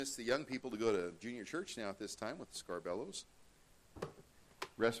It's the young people to go to junior church now at this time with the Scarbellos. The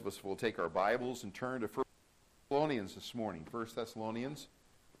rest of us will take our Bibles and turn to 1 Thessalonians this morning. 1 Thessalonians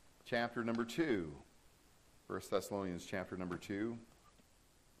chapter number 2. 1 Thessalonians chapter number 2.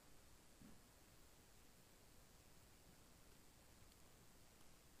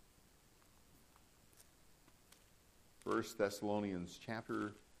 First Thessalonians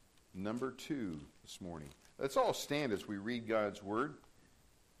chapter number 2 this morning. Let's all stand as we read God's Word.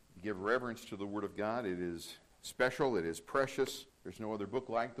 Give reverence to the Word of God. It is special. It is precious. There's no other book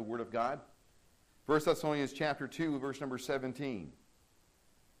like the Word of God. 1 Thessalonians chapter 2, verse number 17.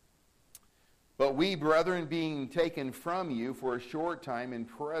 But we, brethren, being taken from you for a short time in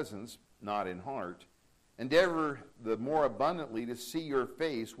presence, not in heart, endeavor the more abundantly to see your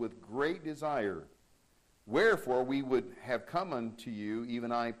face with great desire. Wherefore we would have come unto you,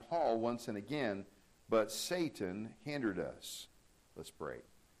 even I, Paul, once and again, but Satan hindered us. Let's pray.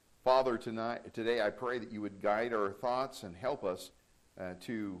 Father, today I pray that you would guide our thoughts and help us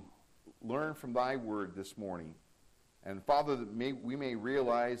to learn from thy word this morning. And Father, that we may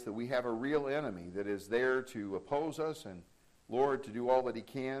realize that we have a real enemy that is there to oppose us, and Lord, to do all that he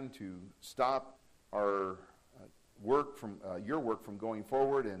can to stop our work from your work from going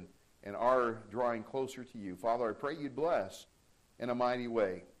forward and our drawing closer to you. Father, I pray you'd bless in a mighty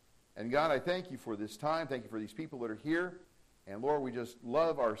way. And God, I thank you for this time. Thank you for these people that are here. And Lord, we just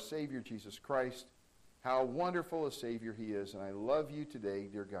love our Savior, Jesus Christ. How wonderful a Savior he is. And I love you today,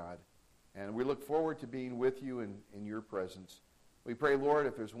 dear God. And we look forward to being with you in your presence. We pray, Lord,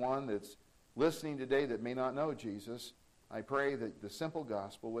 if there's one that's listening today that may not know Jesus, I pray that the simple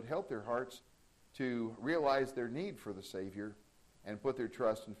gospel would help their hearts to realize their need for the Savior and put their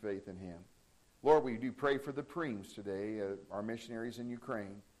trust and faith in him. Lord, we do pray for the Preems today, our missionaries in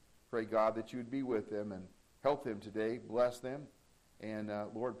Ukraine. Pray, God, that you would be with them and help them today, bless them, and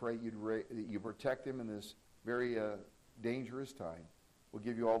Lord, pray that you protect them in this very dangerous time. We'll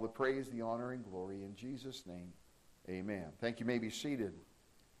give you all the praise, the honor, and glory in Jesus' name. Amen. Thank you. You may be seated.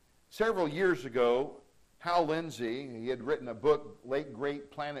 Several years ago, Hal Lindsey, he had written a book, Late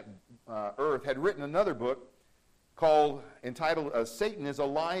Great Planet Earth, had written another book entitled Satan is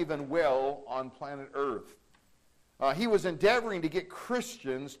Alive and Well on Planet Earth. He was endeavoring to get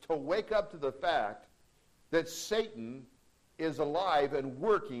Christians to wake up to the fact that Satan is alive and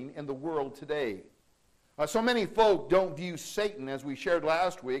working in the world today. So many folk don't view Satan, as we shared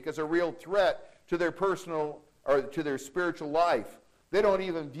last week, as a real threat to their personal or to their spiritual life. They don't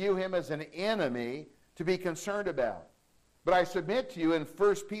even view him as an enemy to be concerned about. But I submit to you in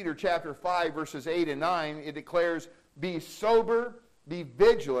 1 Peter chapter 5, verses 8 and 9, it declares, be sober, be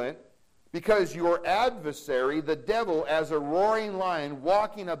vigilant, because your adversary, the devil, as a roaring lion,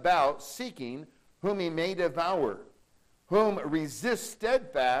 walking about, seeking whom he may devour, whom resist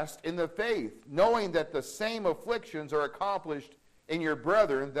steadfast in the faith, knowing that the same afflictions are accomplished in your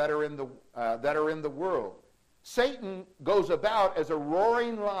brethren that are in the world. Satan goes about as a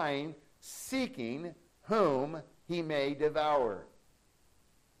roaring lion, seeking whom he may devour.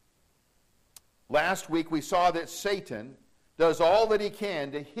 Last week we saw that Satan does all that he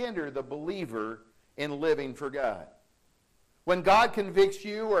can to hinder the believer in living for God. When God convicts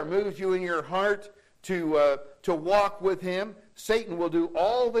you or moves you in your heart to walk with him, Satan will do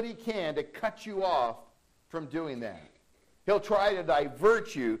all that he can to cut you off from doing that. He'll try to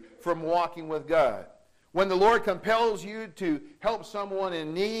divert you from walking with God. When the Lord compels you to help someone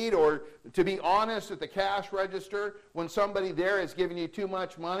in need or to be honest at the cash register, when somebody there is giving you too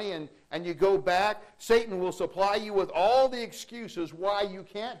much money and you go back, Satan will supply you with all the excuses why you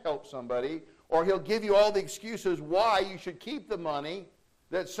can't help somebody, or he'll give you all the excuses why you should keep the money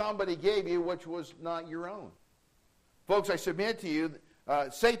that somebody gave you, which was not your own. Folks, I submit to you,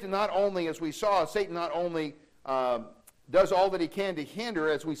 Satan not only, as we saw, Satan not only does all that he can to hinder,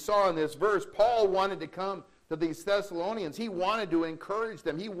 as we saw in this verse. Paul wanted to come to these Thessalonians. He wanted to encourage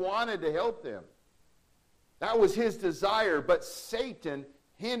them. He wanted to help them. That was his desire, but Satan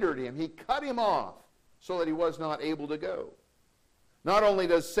hindered him. He cut him off so that he was not able to go. Not only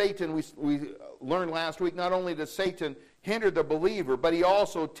does Satan, we learned last week, not only does Satan hinder the believer, but he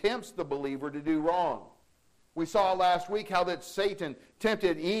also tempts the believer to do wrong. We saw last week how that Satan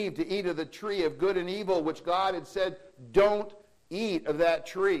tempted Eve to eat of the tree of good and evil, which God had said, don't eat of that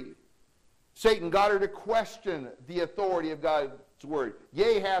tree. Satan got her to question the authority of God's word.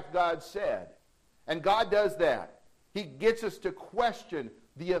 Yea, hath God said. And God does that. He gets us to question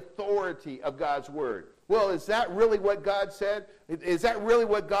the authority of God's word. Well, is that really what God said? Is that really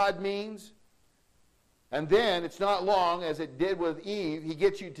what God means? And then, it's not long, as it did with Eve, he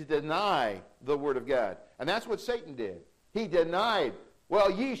gets you to deny the word of God. And that's what Satan did. He denied Well,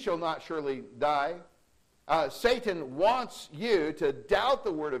 ye shall not surely die. Satan wants you to doubt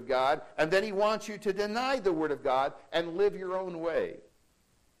the Word of God, and then he wants you to deny the Word of God and live your own way.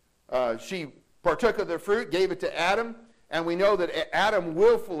 She partook of the fruit, gave it to Adam, and we know that Adam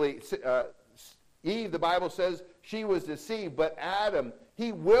willfully, Eve, the Bible says, she was deceived, but Adam,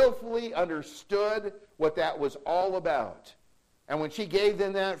 he willfully understood what that was all about. And when she gave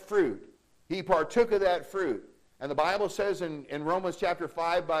them that fruit, he partook of that fruit. And the Bible says in Romans chapter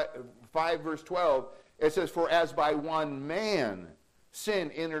 5, 5 verse 12, it says, for as by one man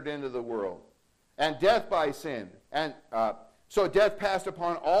sin entered into the world, and death by sin. And so death passed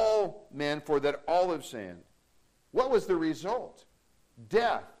upon all men, for that all have sinned. What was the result?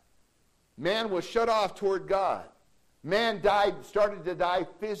 Death. Man was shut off toward God. Man started to die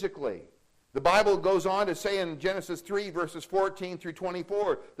physically. The Bible goes on to say in Genesis 3, verses 14 through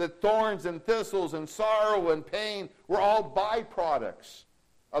 24, that thorns and thistles and sorrow and pain were all byproducts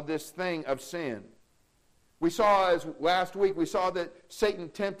of this thing of sin. We saw, as last week, we saw that Satan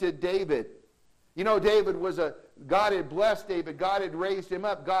tempted David. You know, God had blessed David. God had raised him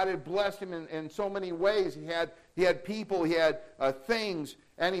up. God had blessed him in so many ways. He had people, he had things,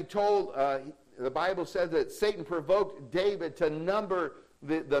 and he told, the Bible says that Satan provoked David to number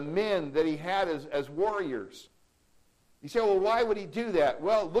the men that he had as warriors. You say, well, why would he do that?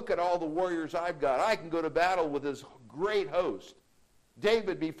 Well, look at all the warriors I've got. I can go to battle with this great host.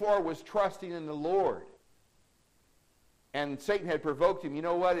 David before was trusting in the Lord. And Satan had provoked him. You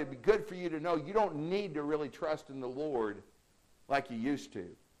know what? It'd be good for you to know you don't need to really trust in the Lord like you used to.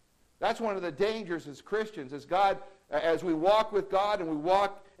 That's one of the dangers as Christians, as we walk with God and we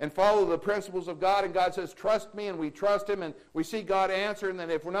walk and follow the principles of God, and God says, trust me, and we trust him, and we see God answer, and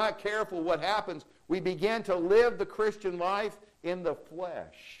then if we're not careful, what happens? We begin to live the Christian life in the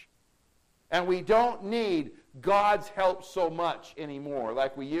flesh. And we don't need God's help so much anymore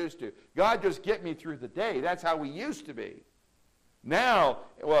like we used to. God, just get me through the day. That's how we used to be. Now,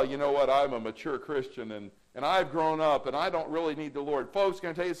 well, you know what? I'm a mature Christian, and I've grown up, and I don't really need the Lord. Folks,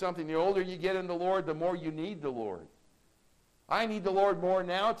 can I tell you something? The older you get in the Lord, the more you need the Lord. I need the Lord more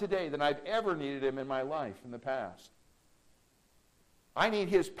now today than I've ever needed him in my life in the past. I need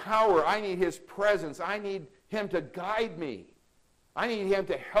his power. I need his presence. I need him to guide me. I need him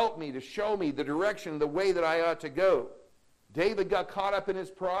to help me, to show me the direction, the way that I ought to go. David got caught up in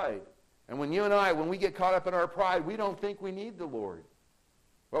his pride. And when you and I, when we get caught up in our pride, we don't think we need the Lord.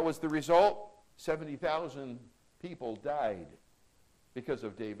 What was the result? 70,000 people died because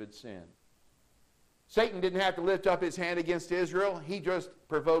of David's sin. Satan didn't have to lift up his hand against Israel. He just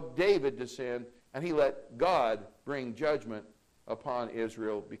provoked David to sin, and he let God bring judgment upon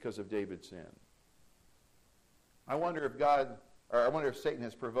Israel because of David's sin. I wonder if Satan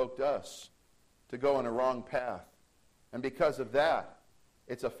has provoked us to go on a wrong path. And because of that,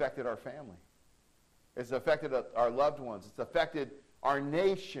 it's affected our family. It's affected our loved ones. It's affected our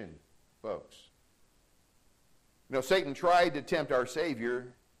nation, folks. You know, Satan tried to tempt our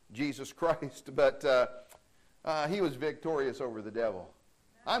Savior, Jesus Christ, but he was victorious over the devil.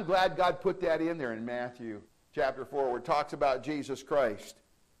 I'm glad God put that in there in Matthew chapter 4 where it talks about Jesus Christ.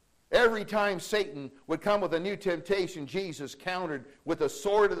 Every time Satan would come with a new temptation, Jesus countered with the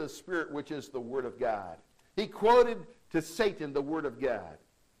sword of the Spirit, which is the Word of God. He quoted to Satan the Word of God.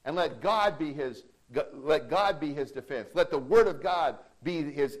 And let God be his defense. Let the Word of God be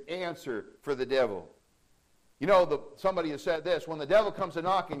his answer for the devil. You know, somebody has said this, when the devil comes a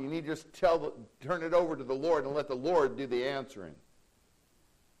knocking, you need to just turn it over to the Lord and let the Lord do the answering.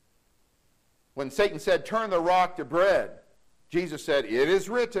 When Satan said, turn the rock to bread, Jesus said, it is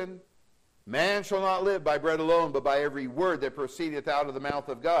written, man shall not live by bread alone, but by every word that proceedeth out of the mouth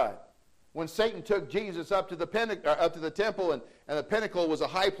of God. When Satan took Jesus up to the temple, and the pinnacle was a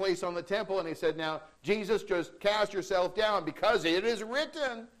high place on the temple, and he said, now, Jesus, just cast yourself down because it is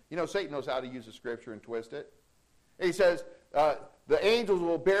written. You know, Satan knows how to use the scripture and twist it. He says, the angels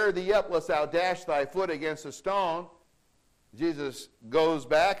will bear thee up lest thou dash thy foot against a stone. Jesus goes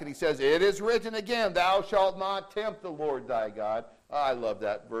back and he says, it is written again, thou shalt not tempt the Lord thy God. Oh, I love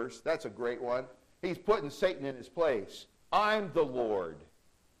that verse. That's a great one. He's putting Satan in his place. I'm the Lord,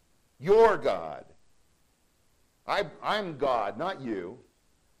 your God. I'm God, not you.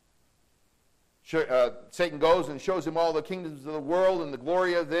 Satan goes and shows him all the kingdoms of the world and the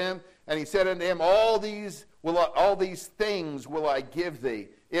glory of them. And he said unto him, all these things will I give thee,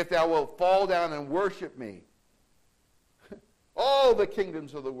 if thou wilt fall down and worship me. All the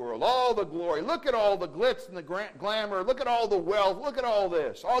kingdoms of the world, all the glory. Look at all the glitz and the glamour. Look at all the wealth. Look at all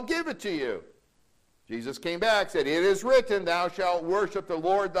this. I'll give it to you. Jesus came back, said, it is written, thou shalt worship the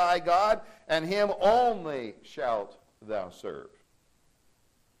Lord thy God, and him only shalt thou serve.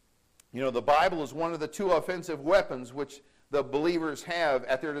 You know, the Bible is one of the two offensive weapons which the believers have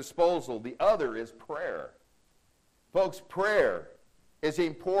at their disposal. The other is prayer. Folks, prayer is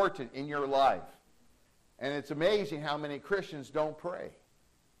important in your life. And it's amazing how many Christians don't pray.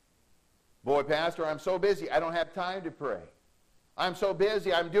 Boy, Pastor, I'm so busy, I don't have time to pray. I'm so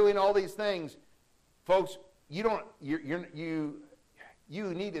busy, I'm doing all these things. Folks, you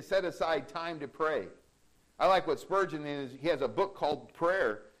need to set aside time to pray. I like what Spurgeon is. He has a book called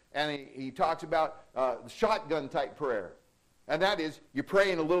Prayer, and he talks about shotgun type prayer. And that is, you're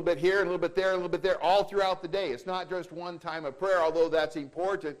praying a little bit here, a little bit there, a little bit there, all throughout the day. It's not just one time of prayer, although that's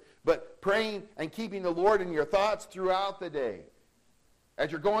important, but praying and keeping the Lord in your thoughts throughout the day.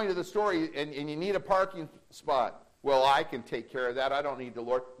 As you're going to the store and you need a parking spot, well, I can take care of that. I don't need the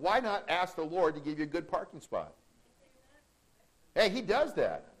Lord. Why not ask the Lord to give you a good parking spot? Hey, he does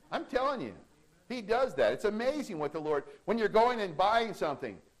that. I'm telling you. He does that. It's amazing what the Lord, when you're going and buying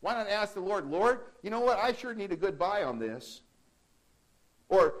something, why not ask the Lord, Lord, you know what? I sure need a good buy on this.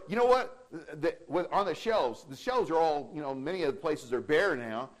 Or, you know what? On the shelves are all, you know, many of the places are bare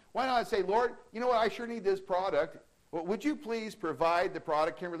now. Why not say, Lord, you know what? I sure need this product. Well, would you please provide the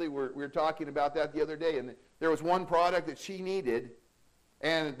product? Kimberly, we were talking about that the other day, and there was one product that she needed,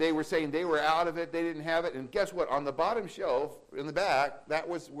 and they were saying they were out of it, they didn't have it, and guess what? On the bottom shelf, in the back, that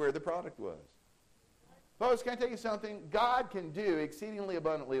was where the product was. Folks, can I tell you something? God can do exceedingly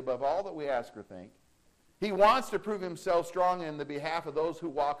abundantly above all that we ask or think. He wants to prove himself strong in the behalf of those who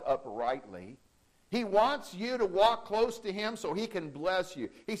walk uprightly. He wants you to walk close to him so he can bless you.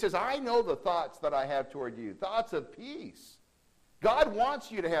 He says, I know the thoughts that I have toward you, thoughts of peace. God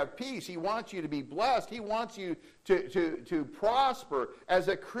wants you to have peace. He wants you to be blessed. He wants you to prosper as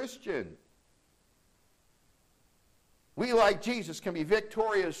a Christian. We, like Jesus, can be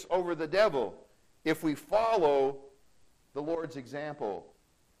victorious over the devil if we follow the Lord's example.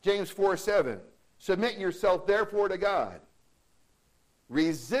 James 4:7. Submit yourself, therefore, to God.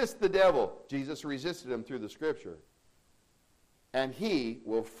 Resist the devil. Jesus resisted him through the Scripture. And he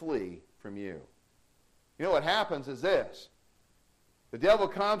will flee from you. You know what happens is this. The devil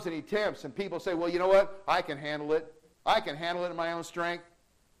comes and he tempts, and people say, well, you know what? I can handle it. I can handle it in my own strength.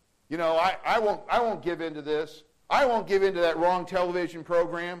 You know, I won't give in to this. I won't give in to that wrong television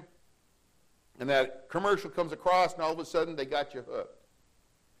program. And that commercial comes across, and all of a sudden they got you hooked.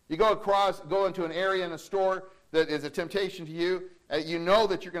 You go into an area in a store that is a temptation to you, and you know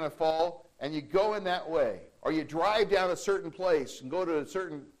that you're going to fall, and you go in that way. Or you drive down a certain place and go to a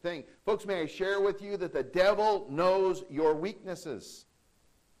certain thing. Folks, may I share with you that the devil knows your weaknesses.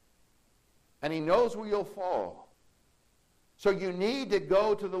 And he knows where you'll fall. So you need to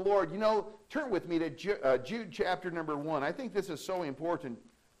go to the Lord. You know, turn with me to Jude chapter number 1. I think this is so important.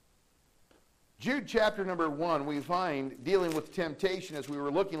 Jude chapter number 1, we find dealing with temptation as we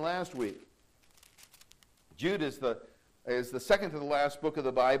were looking last week. Jude is the second to the last book of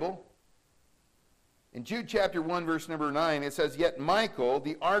the Bible. In Jude chapter 1, verse number 9, it says, Yet Michael,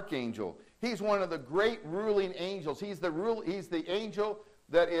 the archangel, he's one of the great ruling angels. He's the angel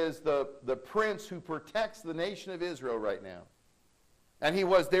that is the prince who protects the nation of Israel right now. And he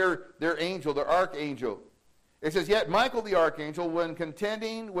was their angel, their archangel. It says, Yet Michael, the archangel, when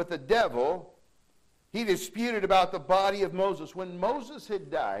contending with the devil, he disputed about the body of Moses. When Moses had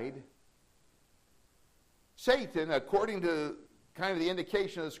died, Satan, according to kind of the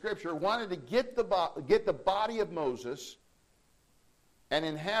indication of the Scripture, wanted to get the body of Moses and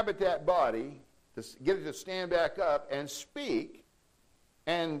inhabit that body, to get it to stand back up and speak.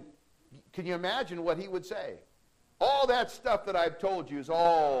 And can you imagine what he would say? All that stuff that I've told you is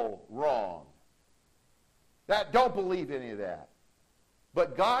all wrong. Don't believe any of that.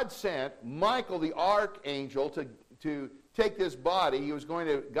 But God sent Michael the archangel to take this body.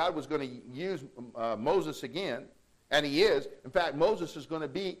 God was going to use Moses again, and he is. In fact, Moses is going to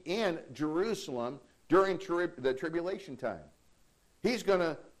be in Jerusalem during the tribulation time. He's going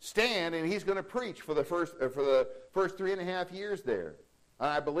to stand and he's going to preach for the first 3.5 years there. And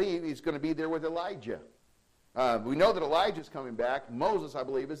I believe he's going to be there with Elijah. We know that Elijah's coming back. Moses, I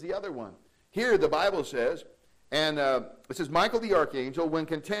believe, is the other one. Here the Bible says, and it says, Michael the archangel, when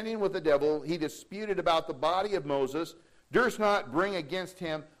contending with the devil, he disputed about the body of Moses, durst not bring against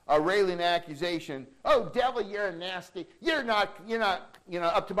him a railing accusation. Oh, devil, you're nasty. You're not,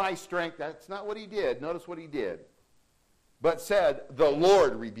 up to my strength. That's not what he did. Notice what he did. But said, the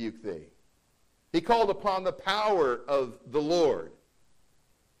Lord rebuke thee. He called upon the power of the Lord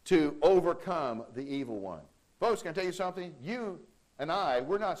to overcome the evil one. Folks, can I tell you something? You and I,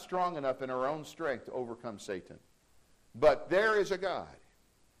 we're not strong enough in our own strength to overcome Satan. But there is a God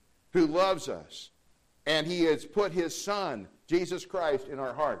who loves us, and he has put his Son, Jesus Christ, in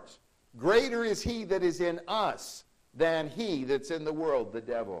our hearts. Greater is he that is in us than he that's in the world, the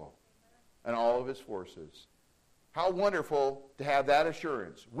devil, and all of his forces. How wonderful to have that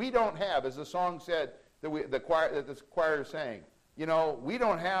assurance. We don't have, as the song said, that the choir sang, you know, we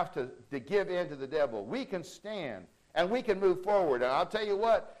don't have to give in to the devil. We can stand and we can move forward. And I'll tell you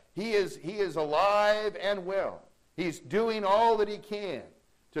what, he is alive and well. He's doing all that he can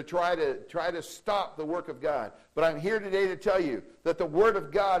to try to stop the work of God. But I'm here today to tell you that the Word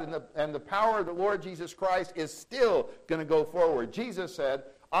of God and the power of the Lord Jesus Christ is still going to go forward. Jesus said,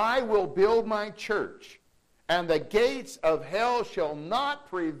 I will build my church, and the gates of hell shall not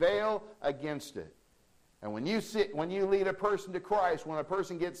prevail against it. And when you lead a person to Christ, when a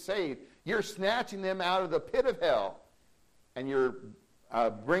person gets saved, you're snatching them out of the pit of hell, and you're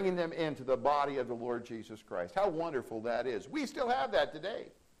bringing them into the body of the Lord Jesus Christ. How wonderful that is. We still have that today.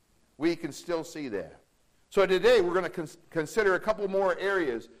 We can still see that. So today we're going to consider a couple more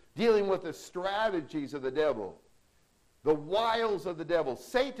areas dealing with the strategies of the devil, the wiles of the devil.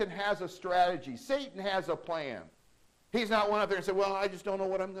 Satan has a strategy. Satan has a plan. He's not one up there and say, well, I just don't know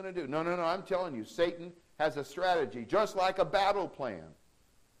what I'm going to do. No, I'm telling you, Satan has a strategy, just like a battle plan.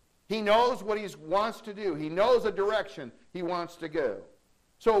 He knows what he wants to do. He knows a direction he wants to go.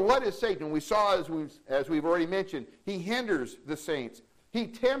 So what is Satan? We saw, as we've already mentioned, he hinders the saints. He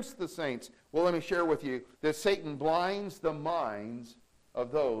tempts the saints. Well, let me share with you that Satan blinds the minds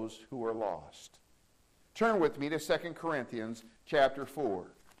of those who are lost. Turn with me to 2 Corinthians chapter 4.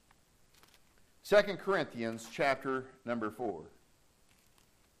 2 Corinthians chapter number 4.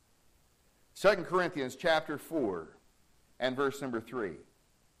 2 Corinthians chapter 4 and verse number 3.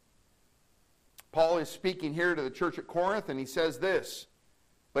 Paul is speaking here to the church at Corinth, and he says this,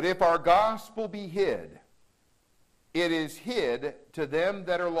 but if our gospel be hid, it is hid to them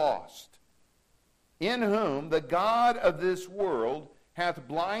that are lost, in whom the God of this world hath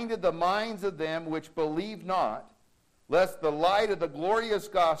blinded the minds of them which believe not, lest the light of the glorious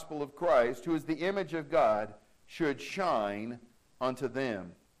gospel of Christ, who is the image of God, should shine unto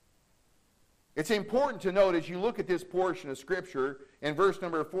them. It's important to note as you look at this portion of Scripture, in verse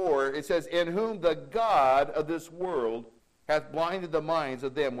number 4, it says, in whom the God of this world hath blinded the minds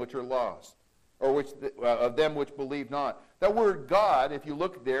of them which are lost, or of them which believe not. That word God, if you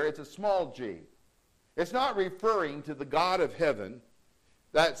look there, it's a small g. It's not referring to the God of heaven.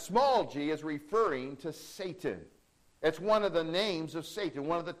 That small g is referring to Satan. It's one of the names of Satan,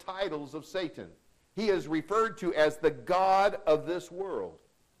 one of the titles of Satan. He is referred to as the God of this world.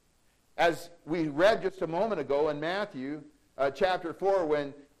 As we read just a moment ago in Matthew chapter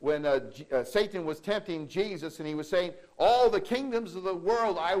 4, when Satan was tempting Jesus and he was saying, all the kingdoms of the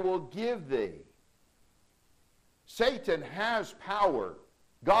world I will give thee. Satan has power.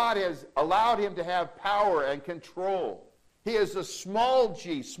 God has allowed him to have power and control. He is a small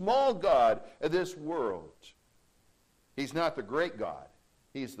g, small God of this world. He's not the great God.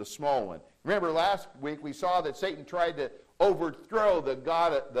 He's the small one. Remember last week we saw that Satan tried to overthrow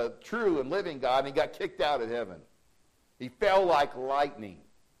the true and living God, and he got kicked out of heaven. He fell like lightning.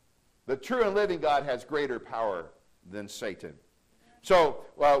 The true and living God has greater power than Satan. So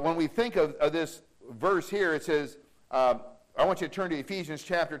when we think of this verse here, it says, I want you to turn to Ephesians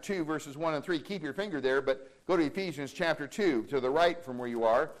chapter 2, verses 1 and 3. Keep your finger there, but go to Ephesians chapter 2, to the right from where you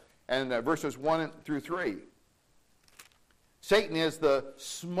are, and verses 1 through 3. Satan is the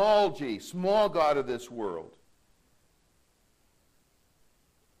small g, small God of this world.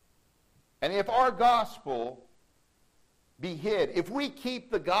 And if our gospel be hid, if we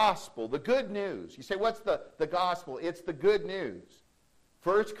keep the gospel, the good news, you say, what's the gospel? It's the good news.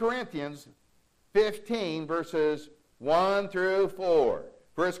 1 Corinthians 15, verses 1 through 4.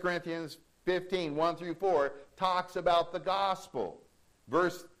 1 Corinthians 15, 1 through 4, talks about the gospel.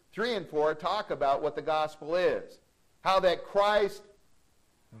 Verse 3 and 4 talk about what the gospel is. How that Christ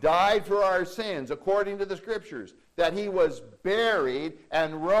died for our sins according to the Scriptures, that he was buried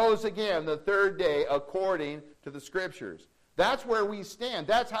and rose again the third day according to the Scriptures. That's where we stand.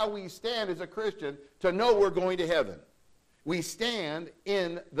 That's how we stand as a Christian to know we're going to heaven. We stand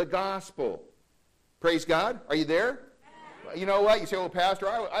in the gospel. Praise God. Are you there? You know what? You say, well, Pastor,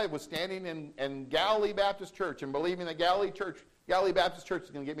 I was standing in Galilee Baptist Church and believing that Galilee Baptist Church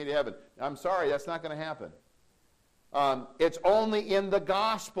is going to get me to heaven. I'm sorry, that's not going to happen. It's only in the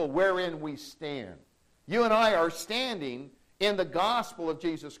gospel wherein we stand. You and I are standing in the gospel of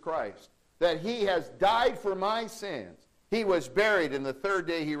Jesus Christ, that he has died for my sins. He was buried, and the third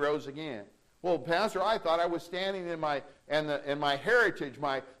day he rose again. Well, Pastor, I thought I was standing in my heritage,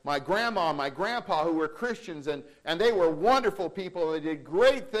 my grandma and my grandpa who were Christians, and they were wonderful people, and they did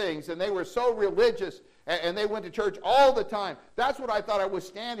great things, and they were so religious, and they went to church all the time. That's what I thought I was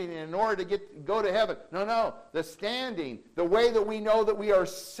standing in order to go to heaven. No. The standing, the way that we know that we are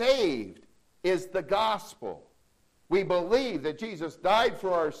saved is the gospel. We believe that Jesus died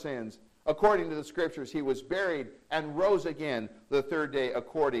for our sins according to the Scriptures. He was buried and rose again the third day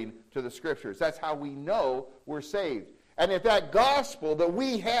according to the Scriptures. That's how we know we're saved. And if that gospel that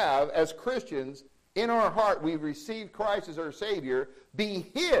we have as Christians in our heart, we've received Christ as our Savior, be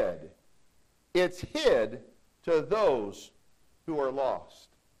hid, it's hid to those who are lost,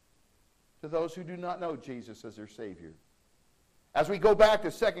 to those who do not know Jesus as their Savior. As we go back to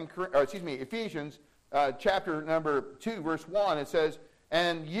Ephesians chapter number 2, verse 1, it says,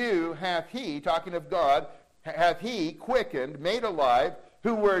 "And you hath he," talking of God, "hath he quickened, made alive,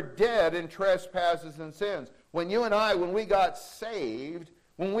 who were dead in trespasses and sins." When you and I, when we got saved,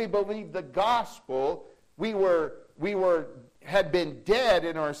 when we believed the gospel, we had been dead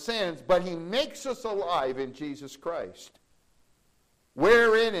in our sins, but he makes us alive in Jesus Christ.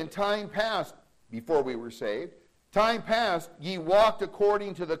 Wherein in time past, before we were saved, time past, ye walked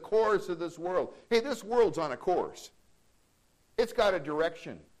according to the course of this world. Hey, this world's on a course. It's got a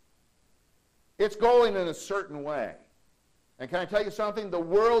direction. It's going in a certain way. And can I tell you something? The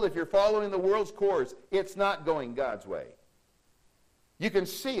world, if you're following the world's course, it's not going God's way. You can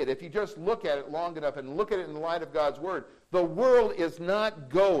see it if you just look at it long enough and look at it in the light of God's Word. The world is not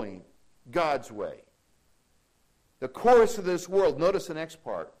going God's way. The course of this world, notice the next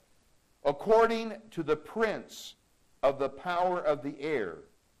part, according to the prince of the power of the air,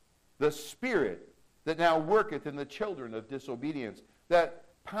 the spirit that now worketh in the children of disobedience. That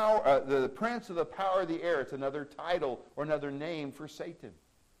power, the prince of the power of the air, it's another title or another name for Satan.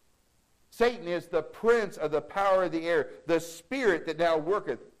 Satan is the prince of the power of the air, the spirit that now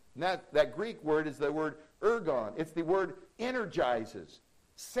worketh. And that Greek word is the word ergon. It's the word energizes.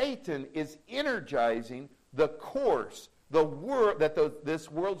 Satan is energizing the course, the world that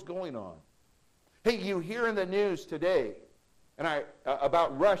this world's going on. Hey, you hear in the news today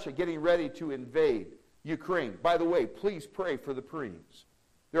about Russia getting ready to invade Ukraine. By the way, please pray for the Marines.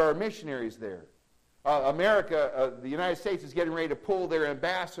 There are missionaries there. America, the United States, is getting ready to pull their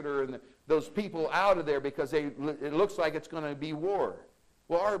ambassador and those people out of there because it looks like it's going to be war.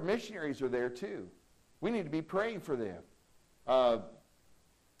 Well, our missionaries are there too. We need to be praying for them. That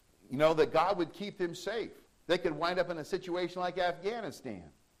God would keep them safe. They could wind up in a situation like Afghanistan,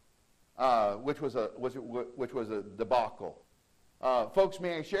 which was a debacle. Folks,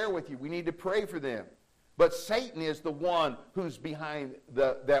 may I share with you, we need to pray for them. But Satan is the one who's behind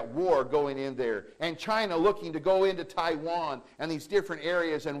that war going in there. And China looking to go into Taiwan and these different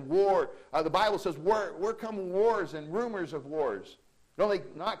areas and war. The Bible says, where come wars and rumors of wars? Don't they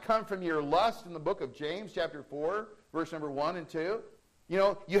not come from your lust in the book of James, chapter 4, verse number 1 and 2?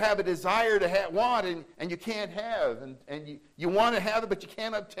 You have a desire to want and you can't have. And you want to have it, but you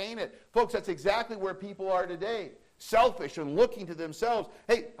can't obtain it. Folks, that's exactly where people are today. Selfish and looking to themselves.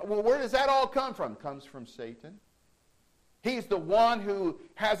 Hey, well, where does that all come from? It comes from Satan. He's the one who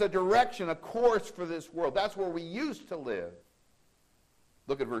has a direction, a course for this world. That's where we used to live.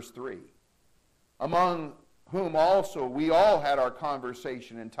 Look at verse 3. Among whom also we all had our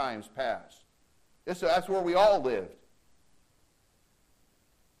conversation in times past. That's where we all lived.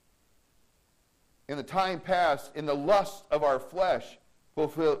 In the time past, in the lust of our flesh,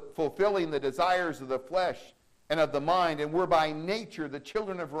 fulfilling the desires of the flesh and of the mind, and we're by nature the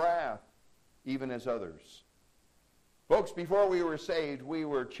children of wrath, even as others. Folks, before we were saved, we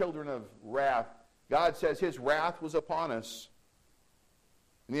were children of wrath. God says his wrath was upon us.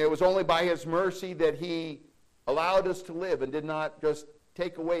 And it was only by his mercy that he allowed us to live and did not just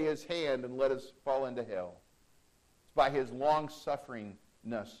take away his hand and let us fall into hell. It's by his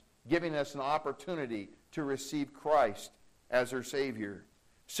long-sufferingness, giving us an opportunity to receive Christ as our Savior.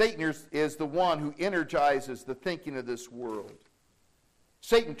 Satan is the one who energizes the thinking of this world.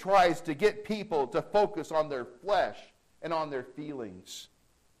 Satan tries to get people to focus on their flesh and on their feelings.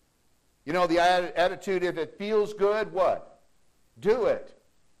 The attitude, if it feels good, what? Do it.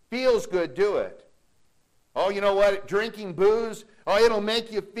 Feels good, do it. Oh, you know what? Drinking booze, it'll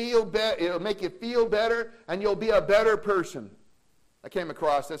make you feel better. It'll make you feel better, and you'll be a better person. I came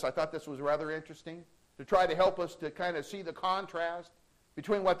across this. I thought this was rather interesting to try to help us to kind of see the contrast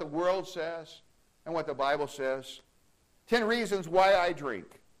between what the world says and what the Bible says. 10 reasons why I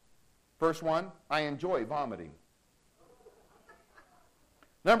drink. First one, I enjoy vomiting.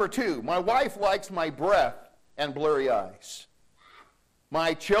 Number 2, my wife likes my breath and blurry eyes.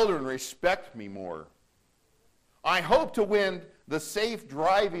 My children respect me more. I hope to win the Safe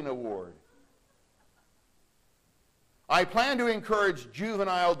Driving Award. I plan to encourage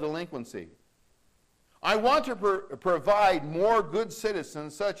juvenile delinquency. I want to provide more good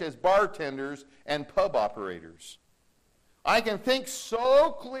citizens, such as bartenders and pub operators. I can think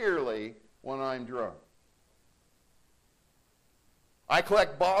so clearly when I'm drunk. I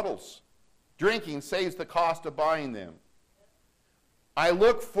collect bottles. Drinking saves the cost of buying them. I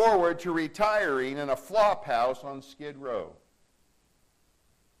look forward to retiring in a flop house on Skid Row.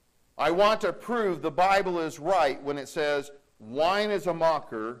 I want to prove the Bible is right when it says, wine is a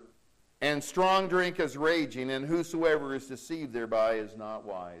mocker, and strong drink is raging, and whosoever is deceived thereby is not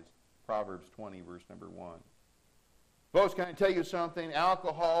wise. Proverbs 20, verse number 1. Folks, can I tell you something?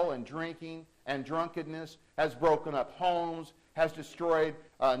 Alcohol and drinking and drunkenness has broken up homes, has destroyed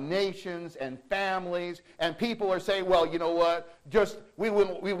nations and families, and people are saying, well, you know what? Just we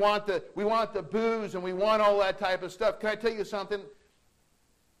want the booze and we want all that type of stuff. Can I tell you something?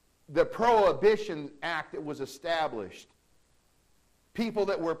 The Prohibition Act that was established, people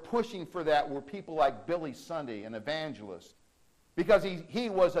that were pushing for that were people like Billy Sunday, an evangelist, because he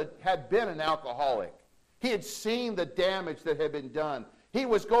had been an alcoholic. He had seen the damage that had been done. He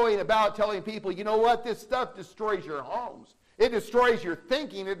was going about telling people, you know what? This stuff destroys your homes. It destroys your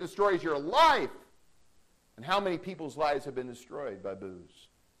thinking. It destroys your life. And how many people's lives have been destroyed by booze?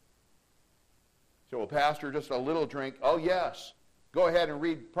 So, well, Pastor, just a little drink. Oh, yes. Go ahead and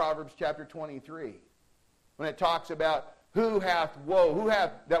read Proverbs chapter 23. When it talks about who hath woe.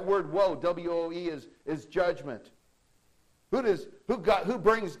 That word woe, W-O-E, is judgment.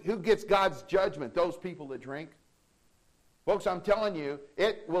 Who gets God's judgment? Those people that drink. Folks, I'm telling you,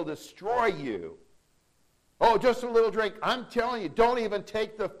 it will destroy you. Oh, just a little drink. I'm telling you, don't even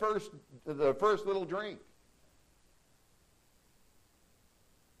take the first little drink.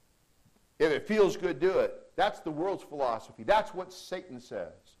 If it feels good, do it. That's the world's philosophy. That's what Satan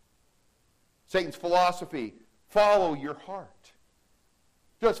says. Satan's philosophy, follow your heart.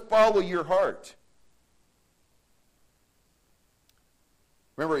 Just follow your heart.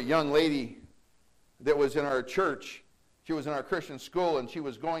 Remember a young lady that was in our church. She was in our Christian school, and she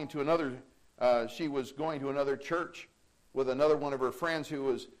was going to another church with another one of her friends who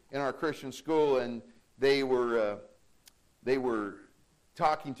was in our Christian school, and they were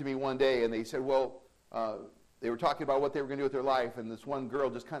talking to me one day, and they said, well, they were talking about what they were going to do with their life, and this one girl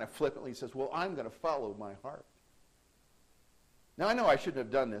just kind of flippantly says, well, I'm going to follow my heart. Now, I know I shouldn't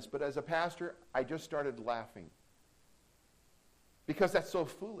have done this, but as a pastor, I just started laughing. Because that's so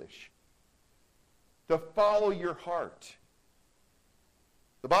foolish. To follow your heart.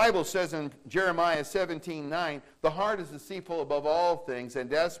 The Bible says in Jeremiah 17:9, the heart is deceitful above all things and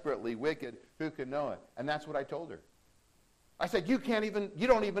desperately wicked. Who can know it? And that's what I told her. I said, you don't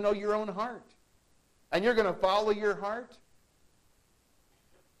even know your own heart. And you're going to follow your heart?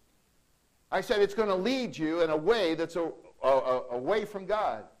 I said, it's going to lead you in a way that's away from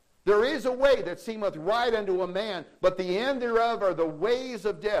God. There is a way that seemeth right unto a man, but the end thereof are the ways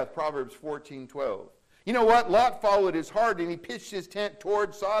of death. Proverbs 14:12. You know what? Lot followed his heart, and he pitched his tent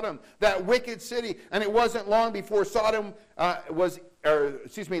toward Sodom, that wicked city. And it wasn't long before Lot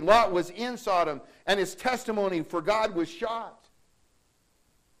was in Sodom, and his testimony for God was shot.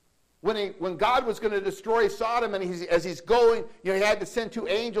 When God was going to destroy Sodom, and as he's going, he had to send 2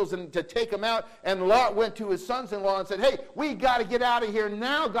 angels to take him out. And Lot went to his sons-in-law and said, hey, we got to get out of here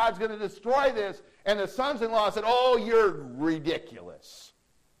now. God's going to destroy this. And the sons-in-law said, oh, you're ridiculous.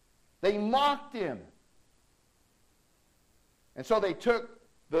 They mocked him. And so they took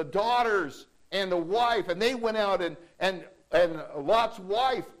the daughters and the wife, and they went out, and Lot's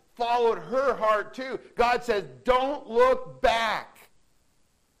wife followed her heart too. God says, don't look back.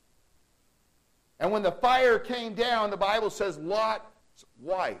 And when the fire came down, the Bible says Lot's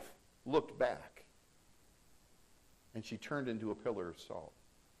wife looked back. And she turned into a pillar of salt.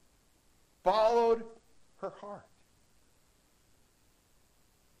 Followed her heart.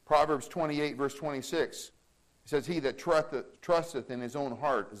 Proverbs 28, verse 26. It says, he that trusteth in his own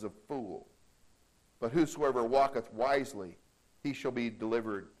heart is a fool. But whosoever walketh wisely, he shall be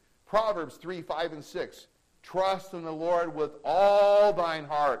delivered. Proverbs 3, 5, and 6. Trust in the Lord with all thine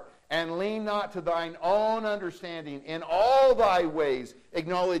heart, and lean not to thine own understanding. In all thy ways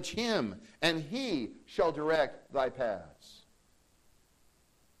acknowledge him, and he shall direct thy paths.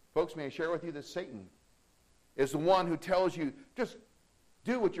 Folks, may I share with you that Satan is the one who tells you, just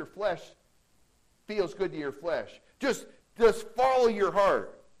do what your flesh feels good to your flesh. Just follow your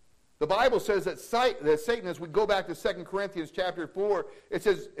heart. The Bible says that Satan, as we go back to 2 Corinthians chapter 4, it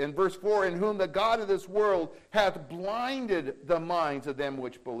says in verse 4, in whom the God of this world hath blinded the minds of them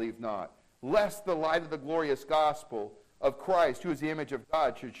which believe not, lest the light of the glorious gospel of Christ, who is the image of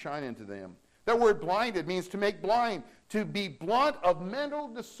God, should shine into them. That word blinded means to make blind, to be blunt of mental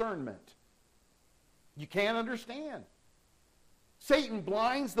discernment. You can't understand. Satan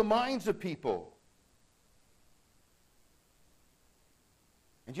blinds the minds of people.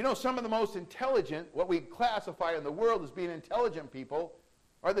 And you know, some of the most intelligent, what we classify in the world as being intelligent people,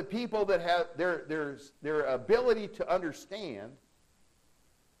 are the people that have their ability to understand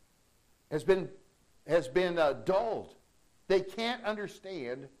has been dulled. They can't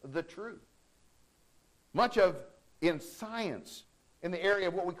understand the truth. Much of in science, in the area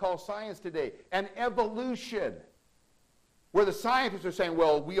of what we call science today, and evolution, where the scientists are saying,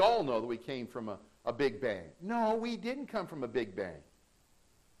 well, we all know that we came from a Big Bang. No, we didn't come from a Big Bang.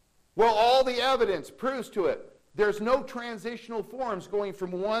 Well, all the evidence proves to it. There's no transitional forms going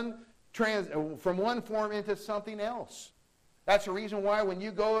from one form into something else. That's the reason why when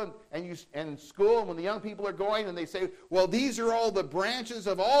you go in school, and when the young people are going and they say, well, these are all the branches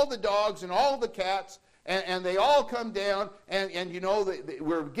of all the dogs and all the cats, and they all come down, and you know,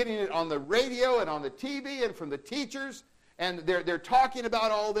 we're getting it on the radio and on the TV and from the teachers, and they're talking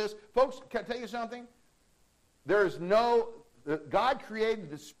about all this. Folks, can I tell you something? God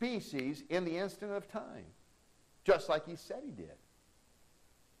created the species in the instant of time, just like he said he did.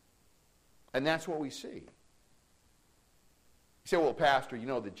 And that's what we see. You say, well, Pastor, you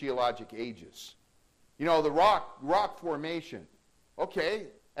know, the geologic ages. You know, the rock formation. Okay,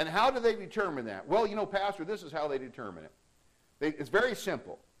 and how do they determine that? Well, you know, Pastor, this is how they determine it. It's very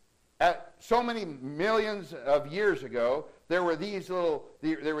simple. At so many millions of years ago, there were these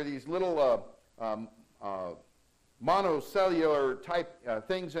little monocellular type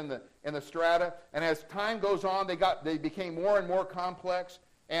things in the strata, and as time goes on, they became more and more complex,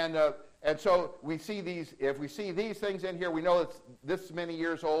 and so we see these. If we see these things in here, we know it's this many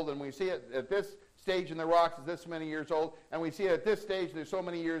years old, and we see it at this stage in the rocks is this many years old, and we see it at this stage there's so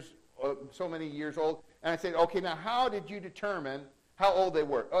many years old. And I say, okay, now how did you determine how old they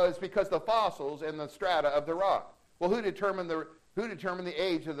were? Oh, it's because the fossils in the strata of the rock. Well, who determined the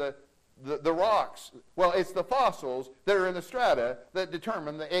age of the rocks? Well, it's the fossils that are in the strata that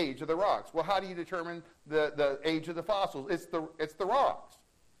determine the age of the rocks. Well, how do you determine the age of the fossils? It's the rocks.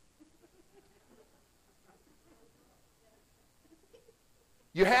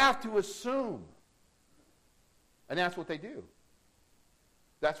 You have to assume. And that's what they do.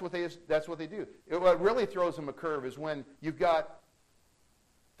 That's what they do. What really throws them a curve is when you've got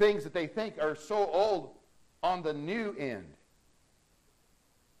things that they think are so old on the new end.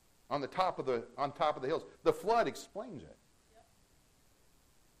 On top of the hills. The flood explains it. Yep.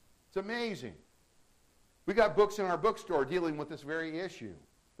 It's amazing. We got books in our bookstore dealing with this very issue.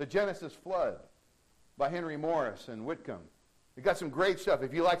 The Genesis Flood by Henry Morris and Whitcomb. We got some great stuff.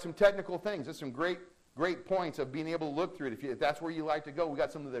 If you like some technical things, there's some great points of being able to look through it. If that's where you like to go, we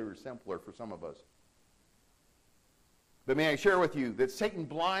got some that are simpler for some of us. But may I share with you that Satan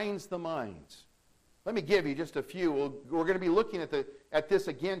blinds the minds. Let me give you just a few. We're going to be looking at this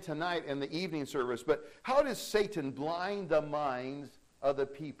again tonight in the evening service. But how does Satan blind the minds of the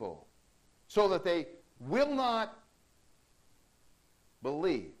people so that they will not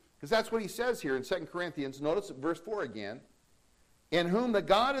believe? Because that's what he says here in 2 Corinthians. Notice verse 4 again. In whom the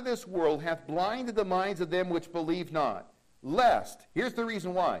God of this world hath blinded the minds of them which believe not. Lest, here's the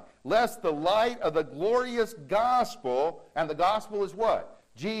reason why. Lest the light of the glorious gospel, and the gospel is what?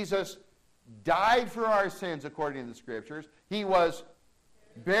 Jesus died for our sins according to the Scriptures. He was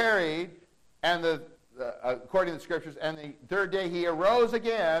buried, and according to the Scriptures, and the third day he arose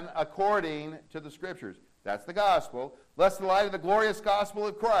again according to the Scriptures. That's the gospel. Lest the light of the glorious gospel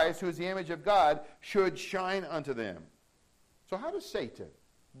of Christ, who is the image of God, should shine unto them. So how does Satan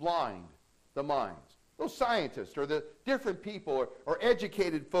blind the minds? Those scientists or the different people or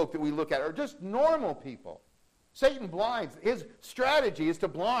educated folk that we look at are just normal people. Satan blinds. His strategy is to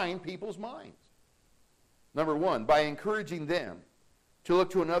blind people's minds. Number one, by encouraging them to look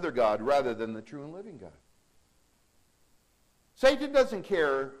to another God rather than the true and living God. Satan doesn't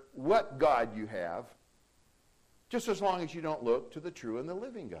care what God you have, just as long as you don't look to the true and the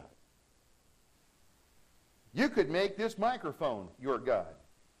living God. You could make this microphone your God.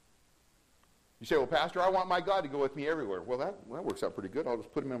 You say, well, Pastor, I want my God to go with me everywhere. Well, that works out pretty good. I'll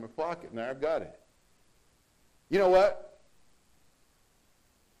just put him in my pocket, and there I've got it. You know what?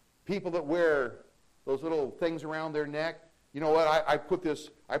 People that wear those little things around their neck, you know what? I put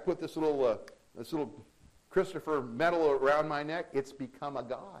this little Christopher medal around my neck. It's become a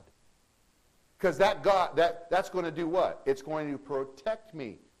God. Because that God, that's going to do what? It's going to protect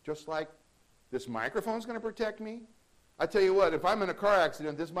me, just like this microphone's going to protect me. I tell you what, if I'm in a car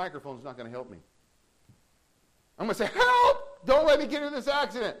accident, this microphone's not going to help me. I'm going to say, help! Don't let me get in this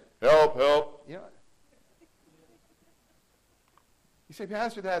accident. Help, help. You know, You say,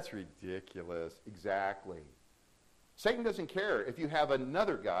 Pastor, that's ridiculous. Exactly. Satan doesn't care if you have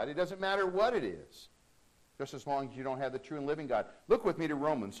another God. It doesn't matter what it is, just as long as you don't have the true and living God. Look with me to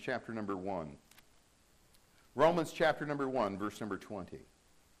Romans chapter number 1. Romans chapter number 1, verse number 20.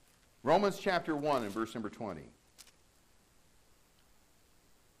 Romans chapter 1 and verse number 20.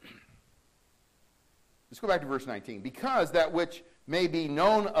 Let's go back to verse 19. Because that which may be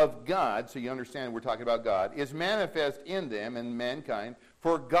known of God, so you understand we're talking about God, is manifest in them and mankind,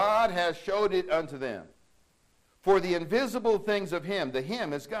 for God has showed it unto them. For the invisible things of him, the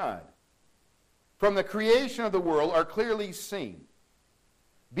him is God, from the creation of the world are clearly seen,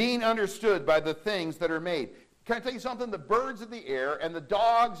 being understood by the things that are made. Can I tell you something? The birds of the air and the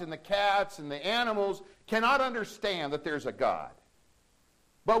dogs and the cats and the animals cannot understand that there's a God.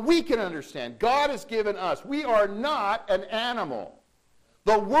 But we can understand. God has given us. We are not an animal.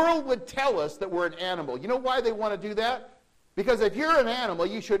 The world would tell us that we're an animal. You know why they want to do that? Because if you're an animal,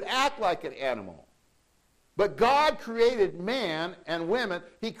 you should act like an animal. But God created man and women.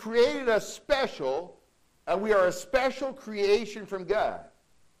 He created us special, and we are a special creation from God.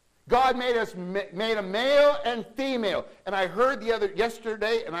 God made us made a male and female. And I heard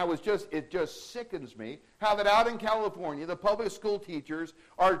yesterday, and it just sickens me, how that out in California, the public school teachers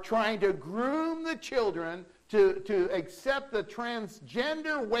are trying to groom the children to accept the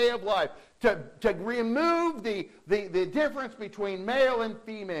transgender way of life, to remove the difference between male and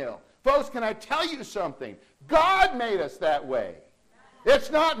female. Folks, can I tell you something? God made us that way.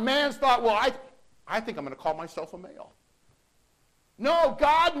 It's not man's thought, well, I think I'm going to call myself a male. No,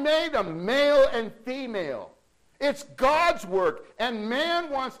 God made them male and female. It's God's work, and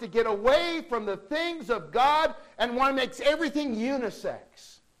man wants to get away from the things of God and makes everything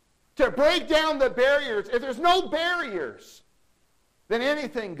unisex. To break down the barriers. If there's no barriers, then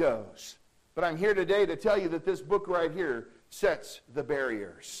anything goes. But I'm here today to tell you that this book right here sets the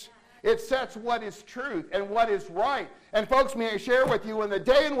barriers. It sets what is truth and what is right. And folks, may I share with you, in the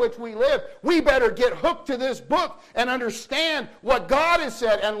day in which we live, we better get hooked to this book and understand what God has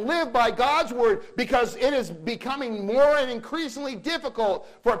said and live by God's word, because it is becoming more and increasingly difficult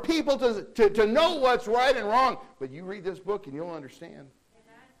for people to know what's right and wrong. But you read this book and you'll understand.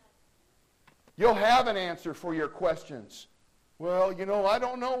 You'll have an answer for your questions. Well, I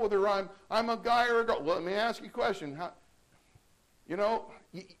don't know whether I'm a guy or a girl. Well, let me ask you a question.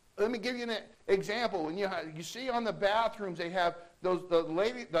 Let me give you an example. When you see on the bathrooms, they have the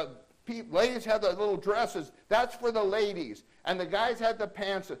ladies have the little dresses. That's for the ladies. And the guys have the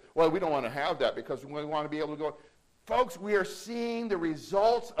pants. Well, we don't want to have that because we want to be able to go. Folks, we are seeing the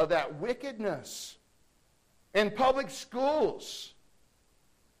results of that wickedness in public schools.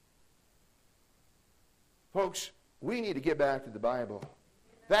 Folks, we need to get back to the Bible.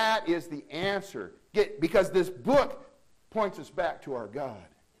 That is the answer. Because this book points us back to our God.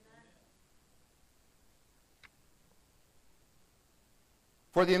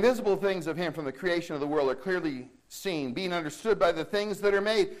 For the invisible things of him from the creation of the world are clearly seen, being understood by the things that are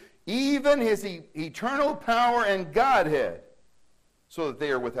made, even his eternal power and Godhead, so that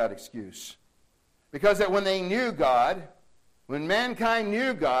they are without excuse. Because that when they knew God, when mankind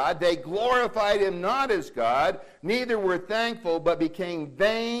knew God, they glorified him not as God, neither were thankful, but became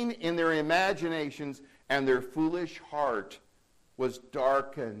vain in their imaginations, and their foolish heart was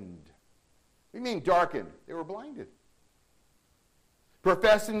darkened. What do you mean darkened? They were blinded.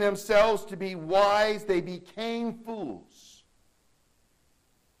 Professing themselves to be wise, they became fools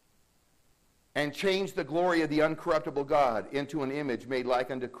and changed the glory of the uncorruptible God into an image made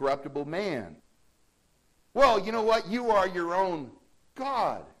like unto corruptible man. Well, you know what? You are your own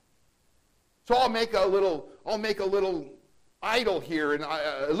God. So I'll make a little idol here, and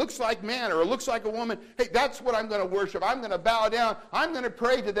it looks like man or it looks like a woman. Hey, that's what I'm going to worship. I'm going to bow down. I'm going to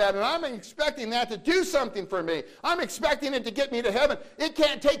pray to that, and I'm expecting that to do something for me. I'm expecting it to get me to heaven. It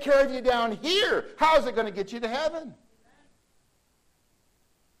can't take care of you down here. How is it going to get you to heaven?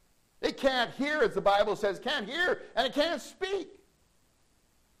 It can't hear, as the Bible says, can't hear, and it can't speak.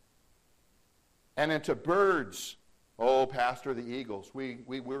 And into birds, oh, Pastor, the eagles. We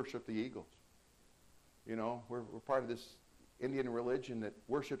worship the eagles. We're part of this Indian religion that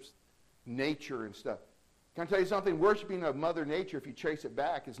worships nature and stuff. Can I tell you something? Worshiping of Mother Nature, if you trace it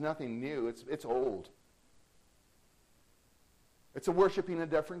back, is nothing new. It's old. It's a worshiping a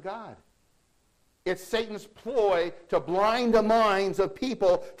different God. It's Satan's ploy to blind the minds of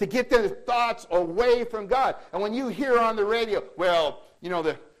people to get their thoughts away from God. And when you hear on the radio, well,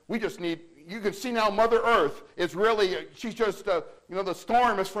 we just need, you can see now Mother Earth is really, she's just, the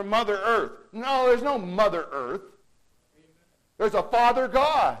storm is from Mother Earth. No, there's no Mother Earth. There's a Father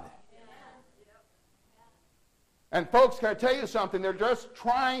God. And folks, can I tell you something? They're just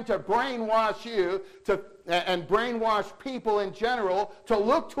trying to brainwash you and brainwash people in general to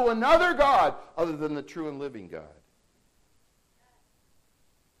look to another God other than the true and living God.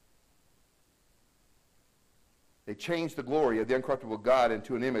 They changed the glory of the uncorruptible God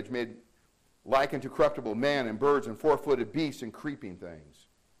into an image made like unto corruptible man and birds and four-footed beasts and creeping things.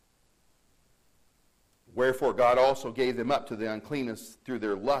 Wherefore God also gave them up to the uncleanness through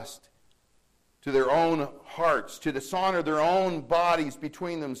their lust, to their own hearts, to dishonor their own bodies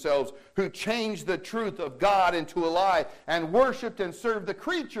between themselves, who changed the truth of God into a lie, and worshipped and served the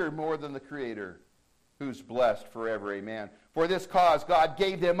creature more than the Creator, who's blessed forever. Amen. For this cause God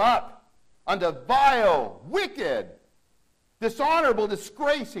gave them up unto vile, wicked, dishonorable,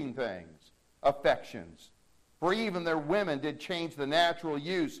 disgracing things, affections. For even their women did change the natural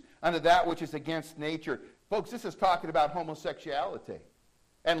use unto that which is against nature. Folks, this is talking about homosexuality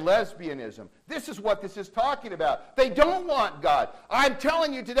and lesbianism. This is what this is talking about. They don't want God. I'm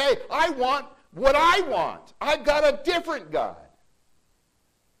telling you today, I want what I want. I've got a different God.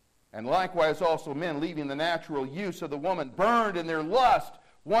 And likewise also men, leaving the natural use of the woman, burned in their lust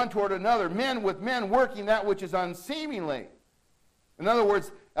one toward another, men with men working that which is unseemly. In other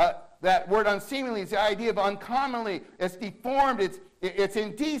words, that word unseemly is the idea of uncommonly. It's deformed, it's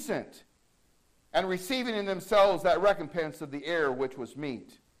indecent. And receiving in themselves that recompense of the error which was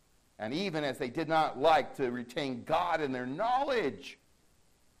meet. And even as they did not like to retain God in their knowledge,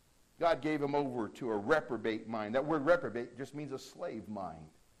 God gave them over to a reprobate mind. That word reprobate just means a slave mind.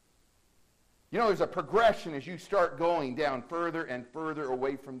 You know, there's a progression as you start going down further and further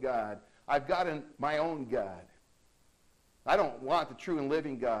away from God. I've got my own God. I don't want the true and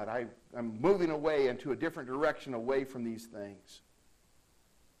living God. I'm moving away into a different direction away from these things.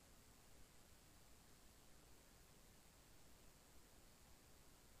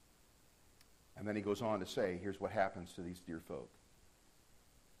 And then he goes on to say, here's what happens to these dear folk.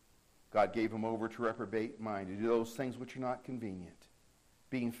 God gave them over to reprobate mind, to do those things which are not convenient,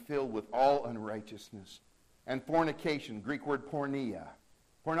 being filled with all unrighteousness and fornication, Greek word porneia.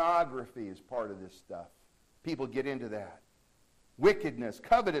 Pornography is part of this stuff. People get into that. Wickedness,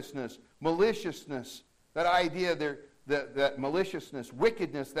 covetousness, maliciousness, that idea there, that maliciousness,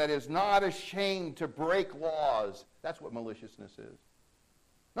 wickedness that is not ashamed to break laws. That's what maliciousness is.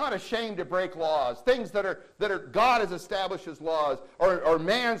 Not ashamed to break laws. Things that are God has established as laws or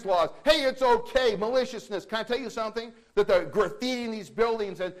man's laws. Hey, it's okay. Maliciousness. Can I tell you something? That the graffitiing these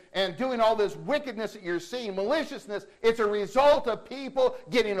buildings and doing all this wickedness that you're seeing, maliciousness, it's a result of people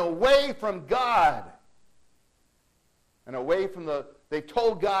getting away from God. And away from they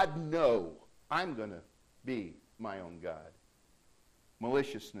told God, no, I'm going to be my own God.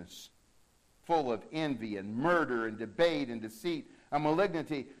 Maliciousness, full of envy and murder and debate and deceit and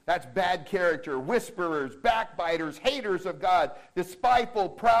malignity. That's bad character. Whisperers, backbiters, haters of God, despiteful,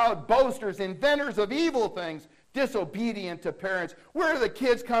 proud, boasters, inventors of evil things, disobedient to parents. Where do the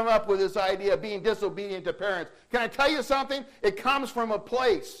kids come up with this idea of being disobedient to parents? Can I tell you something? It comes from a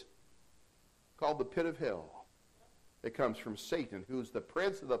place called the pit of hell. It comes from Satan, who is the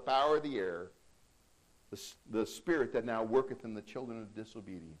prince of the power of the air, the spirit that now worketh in the children of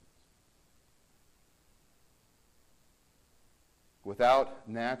disobedience. Without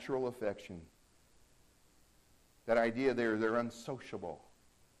natural affection. That idea there, they're unsociable.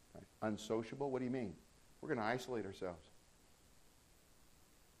 Right? Unsociable? What do you mean? We're going to isolate ourselves.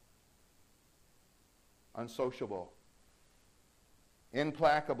 Unsociable.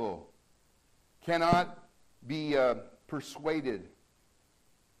 Implacable. Cannot be persuaded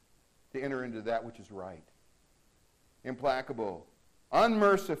to enter into that which is right. Implacable.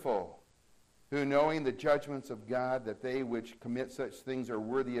 Unmerciful. Who, knowing the judgments of God, that they which commit such things are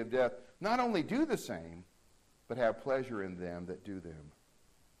worthy of death, not only do the same, but have pleasure in them that do them.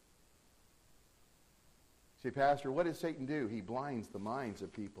 See, Pastor, what does Satan do? He blinds the minds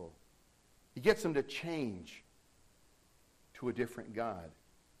of people. He gets them to change to a different God.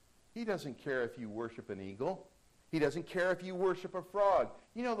 He doesn't care if you worship an eagle. He doesn't care if you worship a frog.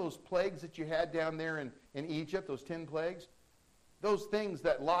 You know those plagues that you had down there in Egypt, those 10 plagues? Those things,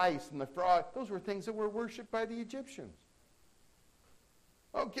 that lice and the frog, those were things that were worshipped by the Egyptians.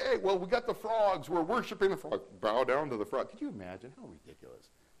 Okay, well, we got the frogs. We're worshiping the frog. Bow down to the frog. Could you imagine? How ridiculous.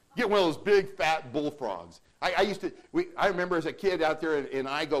 Get one of those big, fat bullfrogs. I remember as a kid out there in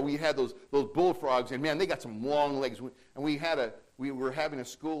Igo, we had those bullfrogs, and man, they got some long legs. And we were having a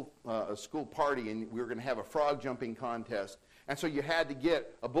school party, and we were going to have a frog jumping contest. And so you had to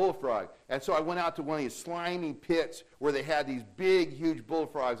get a bullfrog. And so I went out to one of these slimy pits where they had these big, huge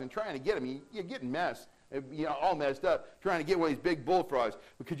bullfrogs, and trying to get them, you're getting messed. all messed up, trying to get one of these big bullfrogs.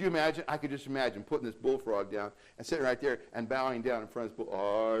 But could you imagine? I could just imagine putting this bullfrog down and sitting right there and bowing down in front of this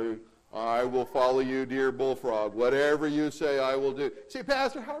bull. I will follow you, dear bullfrog. Whatever you say, I will do. Say,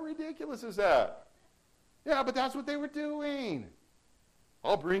 Pastor, how ridiculous is that? Yeah, but that's what they were doing.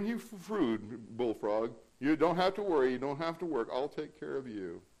 I'll bring you food, bullfrog. You don't have to worry. You don't have to work. I'll take care of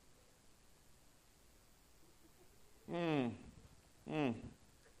you.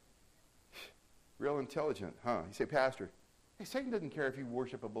 Real intelligent, huh? You say, Pastor, hey, Satan doesn't care if you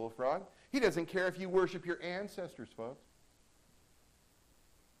worship a bullfrog. He doesn't care if you worship your ancestors, folks.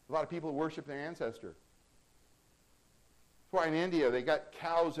 A lot of people worship their ancestor. That's why in India they got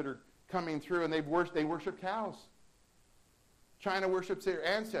cows that are coming through and they worship cows. China worships their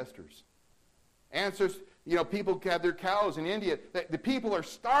ancestors. People have their cows in India. The people are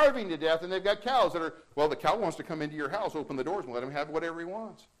starving to death and they've got cows that are, the cow wants to come into your house, open the doors and let him have whatever he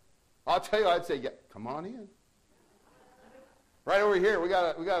wants. I'll tell you, I'd say, yeah, come on in. Right over here, we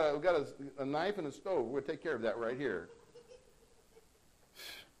got a knife and a stove. We'll take care of that right here.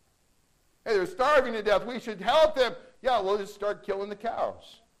 Hey, they're starving to death. We should help them. Yeah, we'll just start killing the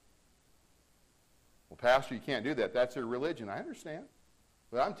cows. Well, Pastor, you can't do that. That's their religion. I understand.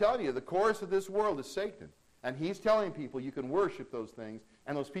 But I'm telling you, the course of this world is Satan. And he's telling people you can worship those things,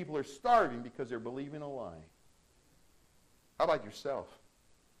 and those people are starving because they're believing a lie. How about yourself?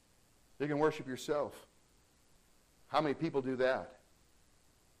 You can worship yourself. How many people do that?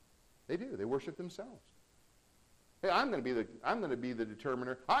 They do. They worship themselves. Hey, I'm going to be the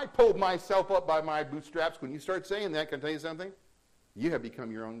determiner. I pulled myself up by my bootstraps. When you start saying that, can I tell you something? You have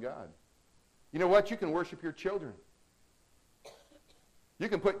become your own God. You know what? You can worship your children. You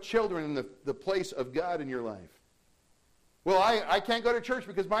can put children in the place of God in your life. Well, I can't go to church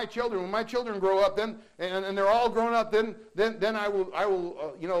because when my children grow up, then and they're all grown up, then I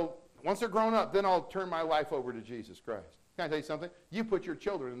will once they're grown up, then I'll turn my life over to Jesus Christ. Can I tell you something? You put your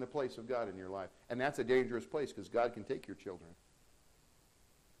children in the place of God in your life, and that's a dangerous place because God can take your children.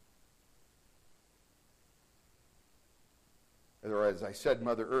 Or as I said,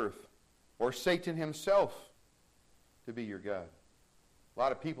 Mother Earth, or Satan himself to be your God. A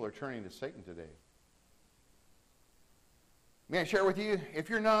lot of people are turning to Satan today. May I share with you,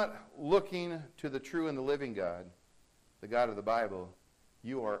 if you're not looking to the true and the living God, the God of the Bible,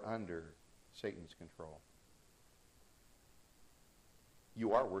 you are under Satan's control.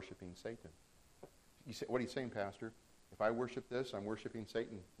 You are worshiping Satan. You say, what are you saying, Pastor? If I worship this, I'm worshiping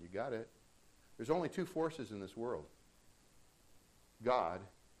Satan. You got it. There's only two forces in this world. God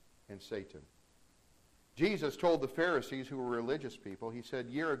and Satan. Jesus told the Pharisees, who were religious people, he said,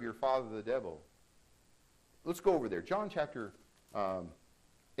 "Ye are of your father the devil." Let's go over there. John chapter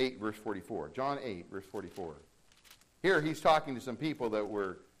 8, verse 44. John 8, verse 44. Here he's talking to some people that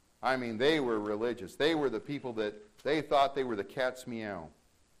were, they were religious. They were the people that they thought they were the cat's meow.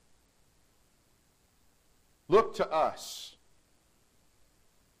 Look to us.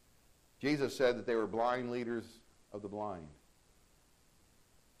 Jesus said that they were blind leaders of the blind.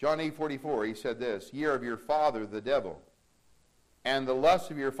 John 8:44, he said this, "Ye are of your father the devil, and the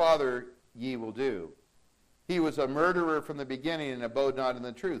lust of your father ye will do. He was a murderer from the beginning and abode not in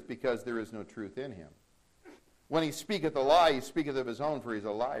the truth, because there is no truth in him. When he speaketh a lie, he speaketh of his own, for he is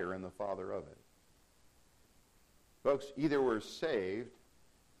a liar and the father of it." Folks, either we're saved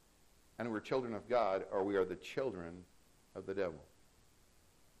and we're children of God, or we are the children of the devil.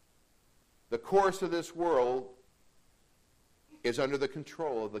 The course of this world is under the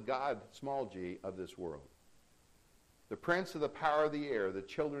control of the God, small g, of this world. The prince of the power of the air, the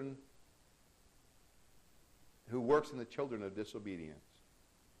children who works in the children of disobedience.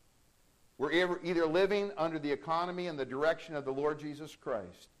 We're either living under the economy and the direction of the Lord Jesus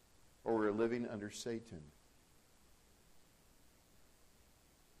Christ, or we're living under Satan.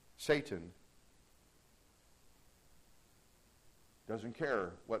 Satan doesn't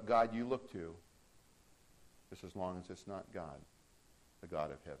care what God you look to, just as long as it's not God, the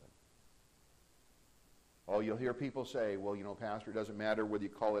God of heaven. Oh, you'll hear people say, well, Pastor, it doesn't matter whether you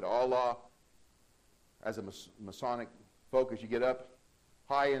call it Allah. As a Masonic folk, as you get up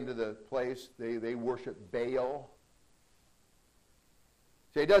high into the place, they worship Baal.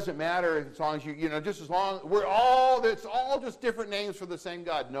 Say, it doesn't matter as long as just as long, it's all just different names for the same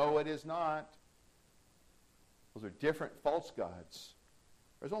God. No, it is not. Those are different false gods.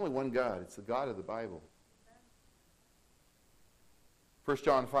 There's only one God. It's the God of the Bible. 1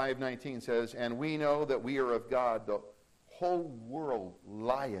 John 5:19 says, "And we know that we are of God. The whole world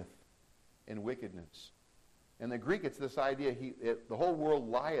lieth in wickedness." In the Greek, it's this idea, the whole world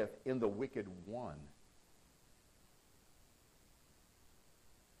lieth in the wicked one.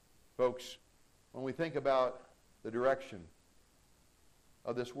 Folks, When we think about the direction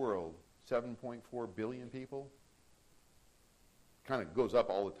of this world, 7.4 billion people, kind of goes up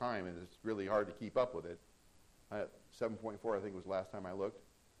all the time, and it's really hard to keep up with it. 7.4, I think, was the last time I looked.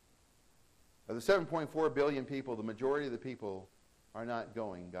 Of the 7.4 billion people, the majority of the people are not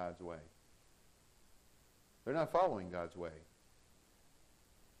going God's way. They're not following God's way.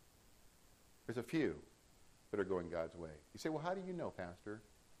 There's a few that are going God's way. You say, well, how do you know, Pastor?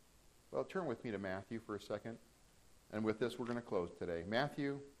 Well, turn with me to Matthew for a second. And with this, we're going to close today.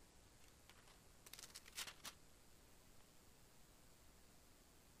 Matthew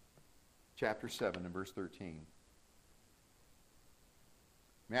chapter 7 and verse 13.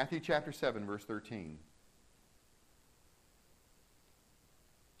 Matthew chapter 7, verse 13.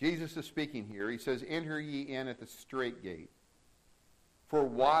 Jesus is speaking here. He says, "Enter ye in at the strait gate. For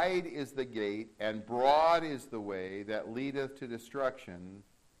wide is the gate, and broad is the way that leadeth to destruction,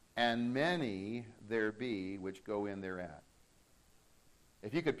 and many there be which go in thereat."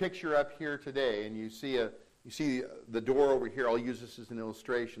 If you could picture up here today, and you see the door over here, I'll use this as an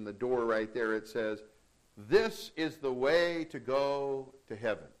illustration, the door right there, it says, "This is the way to go to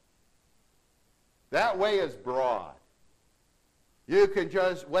heaven." That way is broad. You can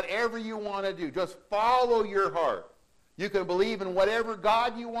just, whatever you want to do, just follow your heart. You can believe in whatever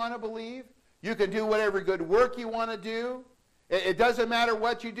God you want to believe. You can do whatever good work you want to do. It doesn't matter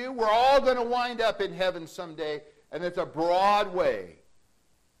what you do. We're all going to wind up in heaven someday, and it's a broad way.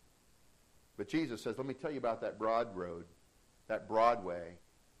 But Jesus says, let me tell you about that broad road, that broad way.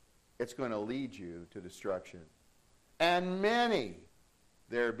 It's going to lead you to destruction. And many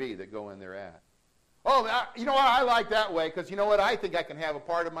there be that go in thereat. Oh, you know what? I like that way because you know what? I think I can have a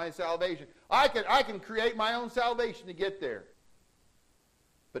part of my salvation. I can create my own salvation to get there.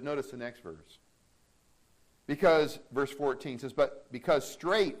 But notice the next verse. Because, verse 14 says, "But because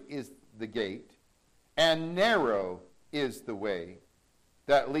strait is the gate, and narrow is the way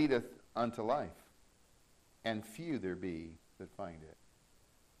that leadeth unto life, and few there be that find it."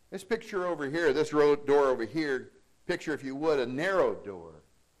 This picture over here, this door over here, picture, if you would, a narrow door.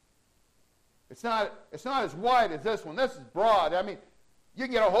 It's not as wide as this one. This is broad. I mean, you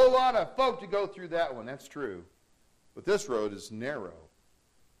can get a whole lot of folk to go through that one. That's true. But this road is narrow.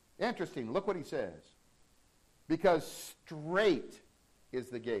 Interesting. Look what he says. Because straight is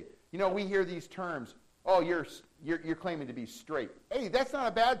the gate. You know, we hear these terms. Oh, you're claiming to be straight. Hey, that's not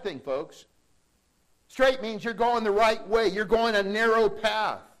a bad thing, folks. Straight means you're going the right way. You're going a narrow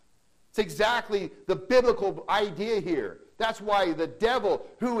path. It's exactly the biblical idea here. That's why the devil,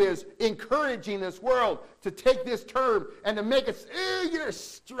 who is encouraging this world to take this term and to make it, you're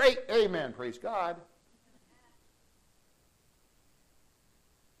straight. Amen. Praise God.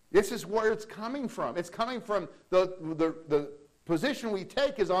 This is where it's coming from. It's coming from the position we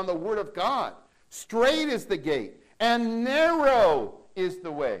take is on the Word of God. Straight is the gate, and narrow is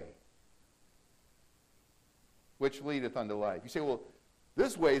the way which leadeth unto life. You say, well,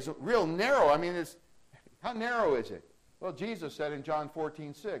 this way is real narrow. I mean, how narrow is it? Well, Jesus said in John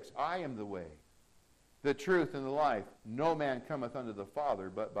 14:6, "I am the way, the truth, and the life. No man cometh unto the Father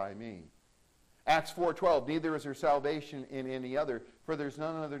but by me." Acts 4:12, "Neither is there salvation in any other, for there's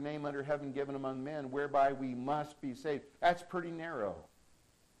none other name under heaven given among men whereby we must be saved." That's pretty narrow.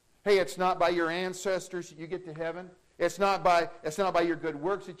 Hey, it's not by your ancestors that you get to heaven. It's not by your good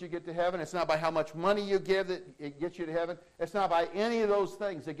works that you get to heaven. It's not by how much money you give that it gets you to heaven. It's not by any of those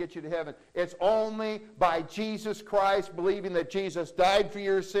things that get you to heaven. It's only by Jesus Christ, believing that Jesus died for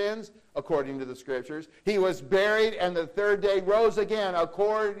your sins, according to the Scriptures. He was buried, and the third day rose again,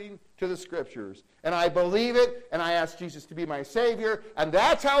 according to the Scriptures. And I believe it, and I ask Jesus to be my Savior, and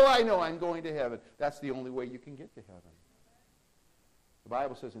that's how I know I'm going to heaven. That's the only way you can get to heaven. The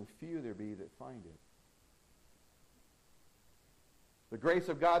Bible says, "And few there be that find it." The grace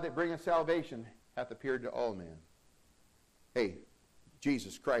of God that bringeth salvation hath appeared to all men. Hey,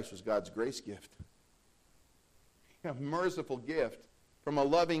 Jesus Christ was God's grace gift. A merciful gift from a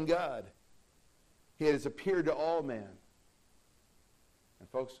loving God. He has appeared to all men. And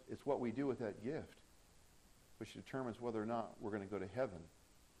folks, it's what we do with that gift which determines whether or not we're going to go to heaven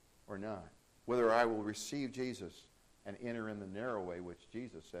or not. Whether I will receive Jesus and enter in the narrow way, which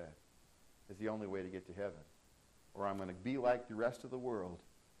Jesus said is the only way to get to heaven. Or I'm going to be like the rest of the world,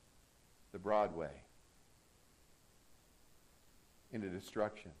 the broad way, into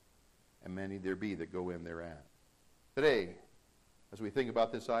destruction. And many there be that go in thereat. Today, as we think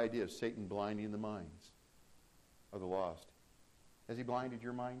about this idea of Satan blinding the minds of the lost, has he blinded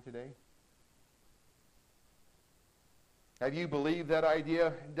your mind today? Have you believed that idea?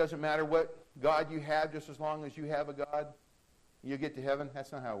 It doesn't matter what God you have, just as long as you have a God, you get to heaven.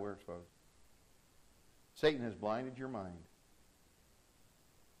 That's not how it works, folks. Satan has blinded your mind.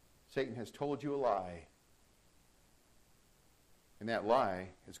 Satan has told you a lie. And that lie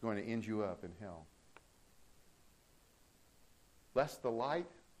is going to end you up in hell. Lest the light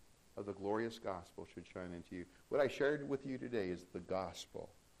of the glorious gospel should shine into you. What I shared with you today is the gospel.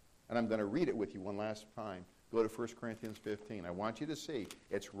 And I'm going to read it with you one last time. Go to 1 Corinthians 15. I want you to see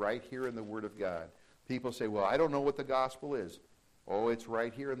it's right here in the Word of God. People say, well, I don't know what the gospel is. Oh, it's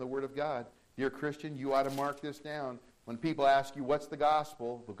right here in the Word of God. Dear Christian, you ought to mark this down. When people ask you, what's the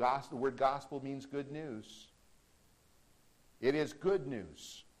gospel? The word gospel means good news. It is good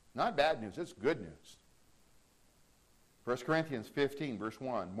news. Not bad news, it's good news. 1 Corinthians 15, verse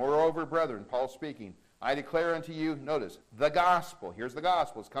 1. Moreover, brethren, Paul speaking, I declare unto you, notice, the gospel. Here's the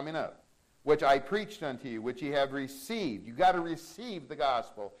gospel, it's coming up. Which I preached unto you, which ye have received. You've got to receive the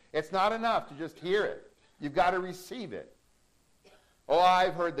gospel. It's not enough to just hear it. You've got to receive it. Oh,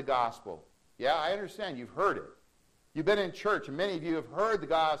 I've heard the gospel. Yeah, I understand. You've heard it. You've been in church, and many of you have heard the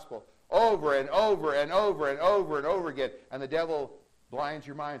gospel over and over and over and over and over again. And the devil blinds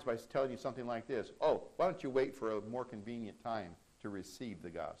your minds by telling you something like this. Oh, why don't you wait for a more convenient time to receive the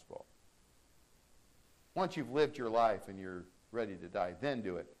gospel? Once you've lived your life and you're ready to die, then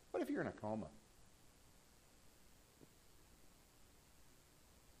do it. What if you're in a coma?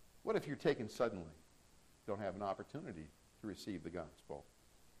 What if you're taken suddenly? You don't have an opportunity to receive the gospel.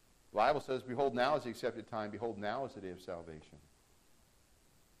 The Bible says, behold, now is the accepted time. Behold, now is the day of salvation.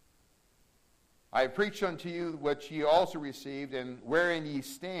 I have preached unto you what ye also received, and wherein ye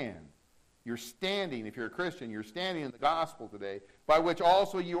stand. You're standing, if you're a Christian, you're standing in the gospel today, by which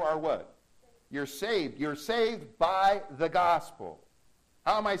also you are what? You're saved. You're saved by the gospel.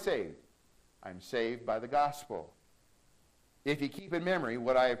 How am I saved? I'm saved by the gospel. If ye keep in memory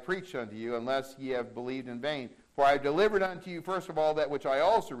what I have preached unto you, unless ye have believed in vain. For I have delivered unto you first of all that which I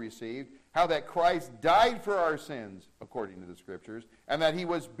also received, how that Christ died for our sins, according to the Scriptures, and that he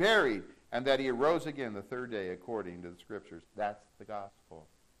was buried, and that he arose again the third day, according to the Scriptures. That's the gospel.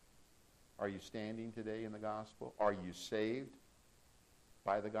 Are you standing today in the gospel? Are you saved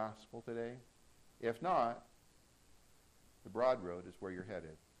by the gospel today? If not, the broad road is where you're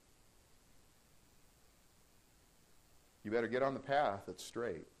headed. You better get on the path that's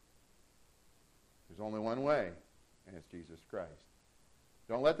straight. There's only one way, and it's Jesus Christ.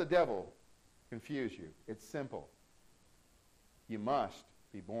 Don't let the devil confuse you. It's simple. You must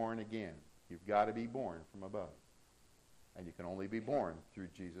be born again. You've got to be born from above. And you can only be born through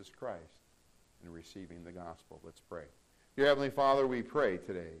Jesus Christ and receiving the gospel. Let's pray. Dear Heavenly Father, we pray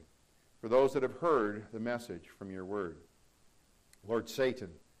today for those that have heard the message from your word. Lord, Satan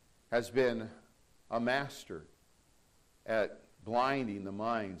has been a master at blinding the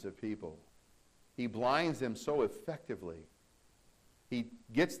minds of people. He blinds them so effectively. He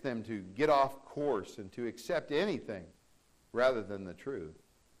gets them to get off course and to accept anything rather than the truth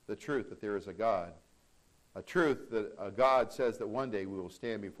that there is a God, a truth that a God says that one day we will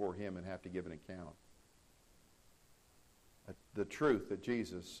stand before him and have to give an account. The truth that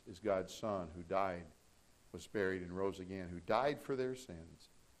Jesus is God's Son who died, was buried, and rose again, who died for their sins.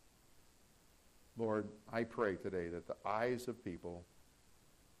 Lord, I pray today that the eyes of people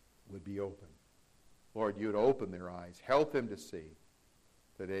would be open. Lord, you would open their eyes. Help them to see.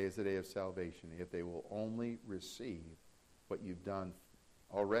 Today is the day of salvation, if they will only receive what you've done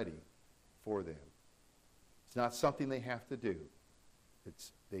already for them. It's not something they have to do.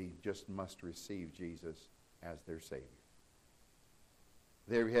 They just must receive Jesus as their Savior.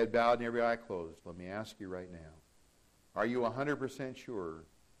 With every head bowed and every eye closed, let me ask you right now, are you 100% sure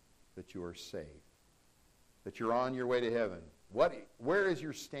that you are saved? That you're on your way to heaven? Where is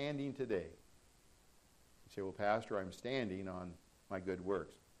your standing today? You say, well, Pastor, I'm standing on my good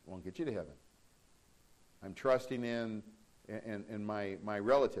works. It won't get you to heaven. I'm trusting in my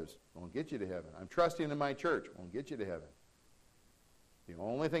relatives. It won't get you to heaven. I'm trusting in my church. It won't get you to heaven. The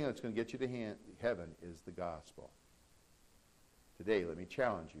only thing that's going to get you to heaven is the gospel. Today, let me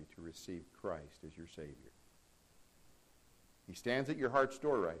challenge you to receive Christ as your Savior. He stands at your heart's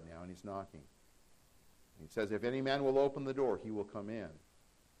door right now, and he's knocking. He says, if any man will open the door, he will come in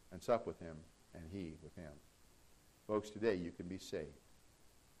and sup with him, and he with him. Folks, today you can be saved.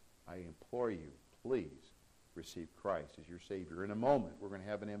 I implore you, please receive Christ as your Savior. In a moment, we're going to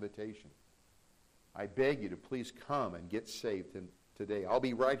have an invitation. I beg you to please come and get saved today. I'll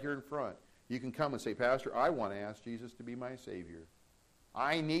be right here in front. You can come and say, Pastor, I want to ask Jesus to be my Savior.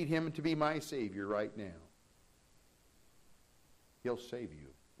 I need him to be my Savior right now. He'll save you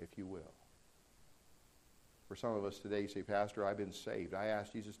if you will. For some of us today, you say, Pastor, I've been saved. I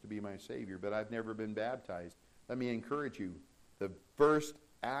asked Jesus to be my Savior, but I've never been baptized. Let me encourage you. The first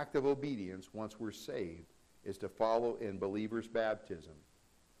act of obedience once we're saved is to follow in believers' baptism.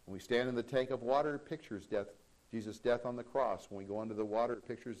 When we stand in the tank of water, it pictures death, Jesus' death on the cross. When we go into the water, it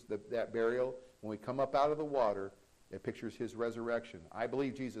pictures that burial. When we come up out of the water, it pictures his resurrection. I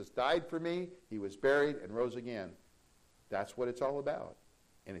believe Jesus died for me, he was buried, and rose again. That's what it's all about.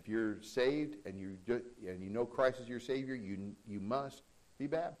 And if you're saved and you know Christ is your Savior, you must be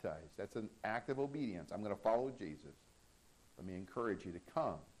baptized. That's an act of obedience. I'm going to follow Jesus. Let me encourage you to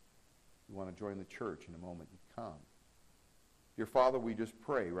come. If you want to join the church in a moment, you come. Dear Father, we just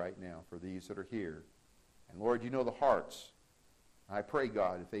pray right now for these that are here. And Lord, you know the hearts. I pray,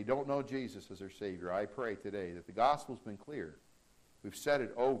 God, if they don't know Jesus as their Savior, I pray today that the gospel's been clear. We've said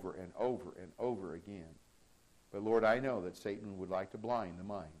it over and over and over again. But Lord, I know that Satan would like to blind the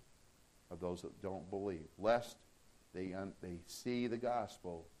mind of those that don't believe, lest they see the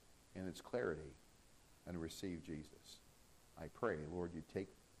gospel in its clarity and receive Jesus. I pray, Lord, you take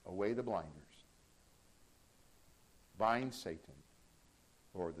away the blinders. Bind Satan,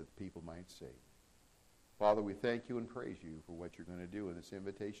 Lord, that the people might see. Father, we thank you and praise you for what you're going to do in this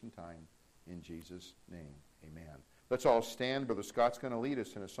invitation time. In Jesus' name, amen. Let's all stand. Brother Scott's going to lead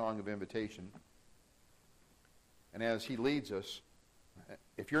us in a song of invitation. And as he leads us,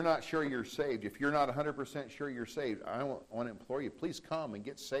 if you're not sure you're saved, if you're not 100% sure you're saved, I want to implore you, please come and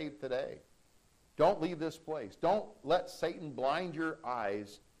get saved today. Don't leave this place. Don't let Satan blind your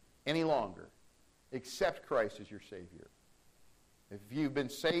eyes any longer. Accept Christ as your Savior. If you've been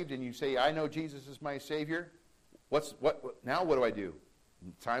saved and you say, I know Jesus is my Savior, now what do I do?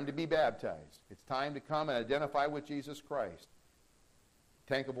 It's time to be baptized. It's time to come and identify with Jesus Christ.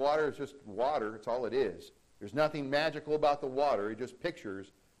 A tank of water is just water. It's all it is. There's nothing magical about the water. It just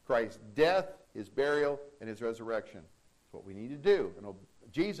pictures Christ's death, his burial, and his resurrection. That's what we need to do. And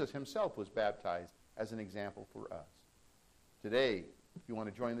Jesus himself was baptized as an example for us. Today, if you want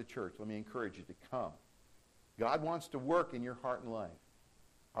to join the church, let me encourage you to come. God wants to work in your heart and life.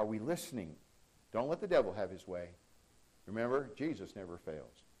 Are we listening? Don't let the devil have his way. Remember, Jesus never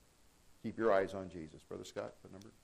fails. Keep your eyes on Jesus. Brother Scott, what number?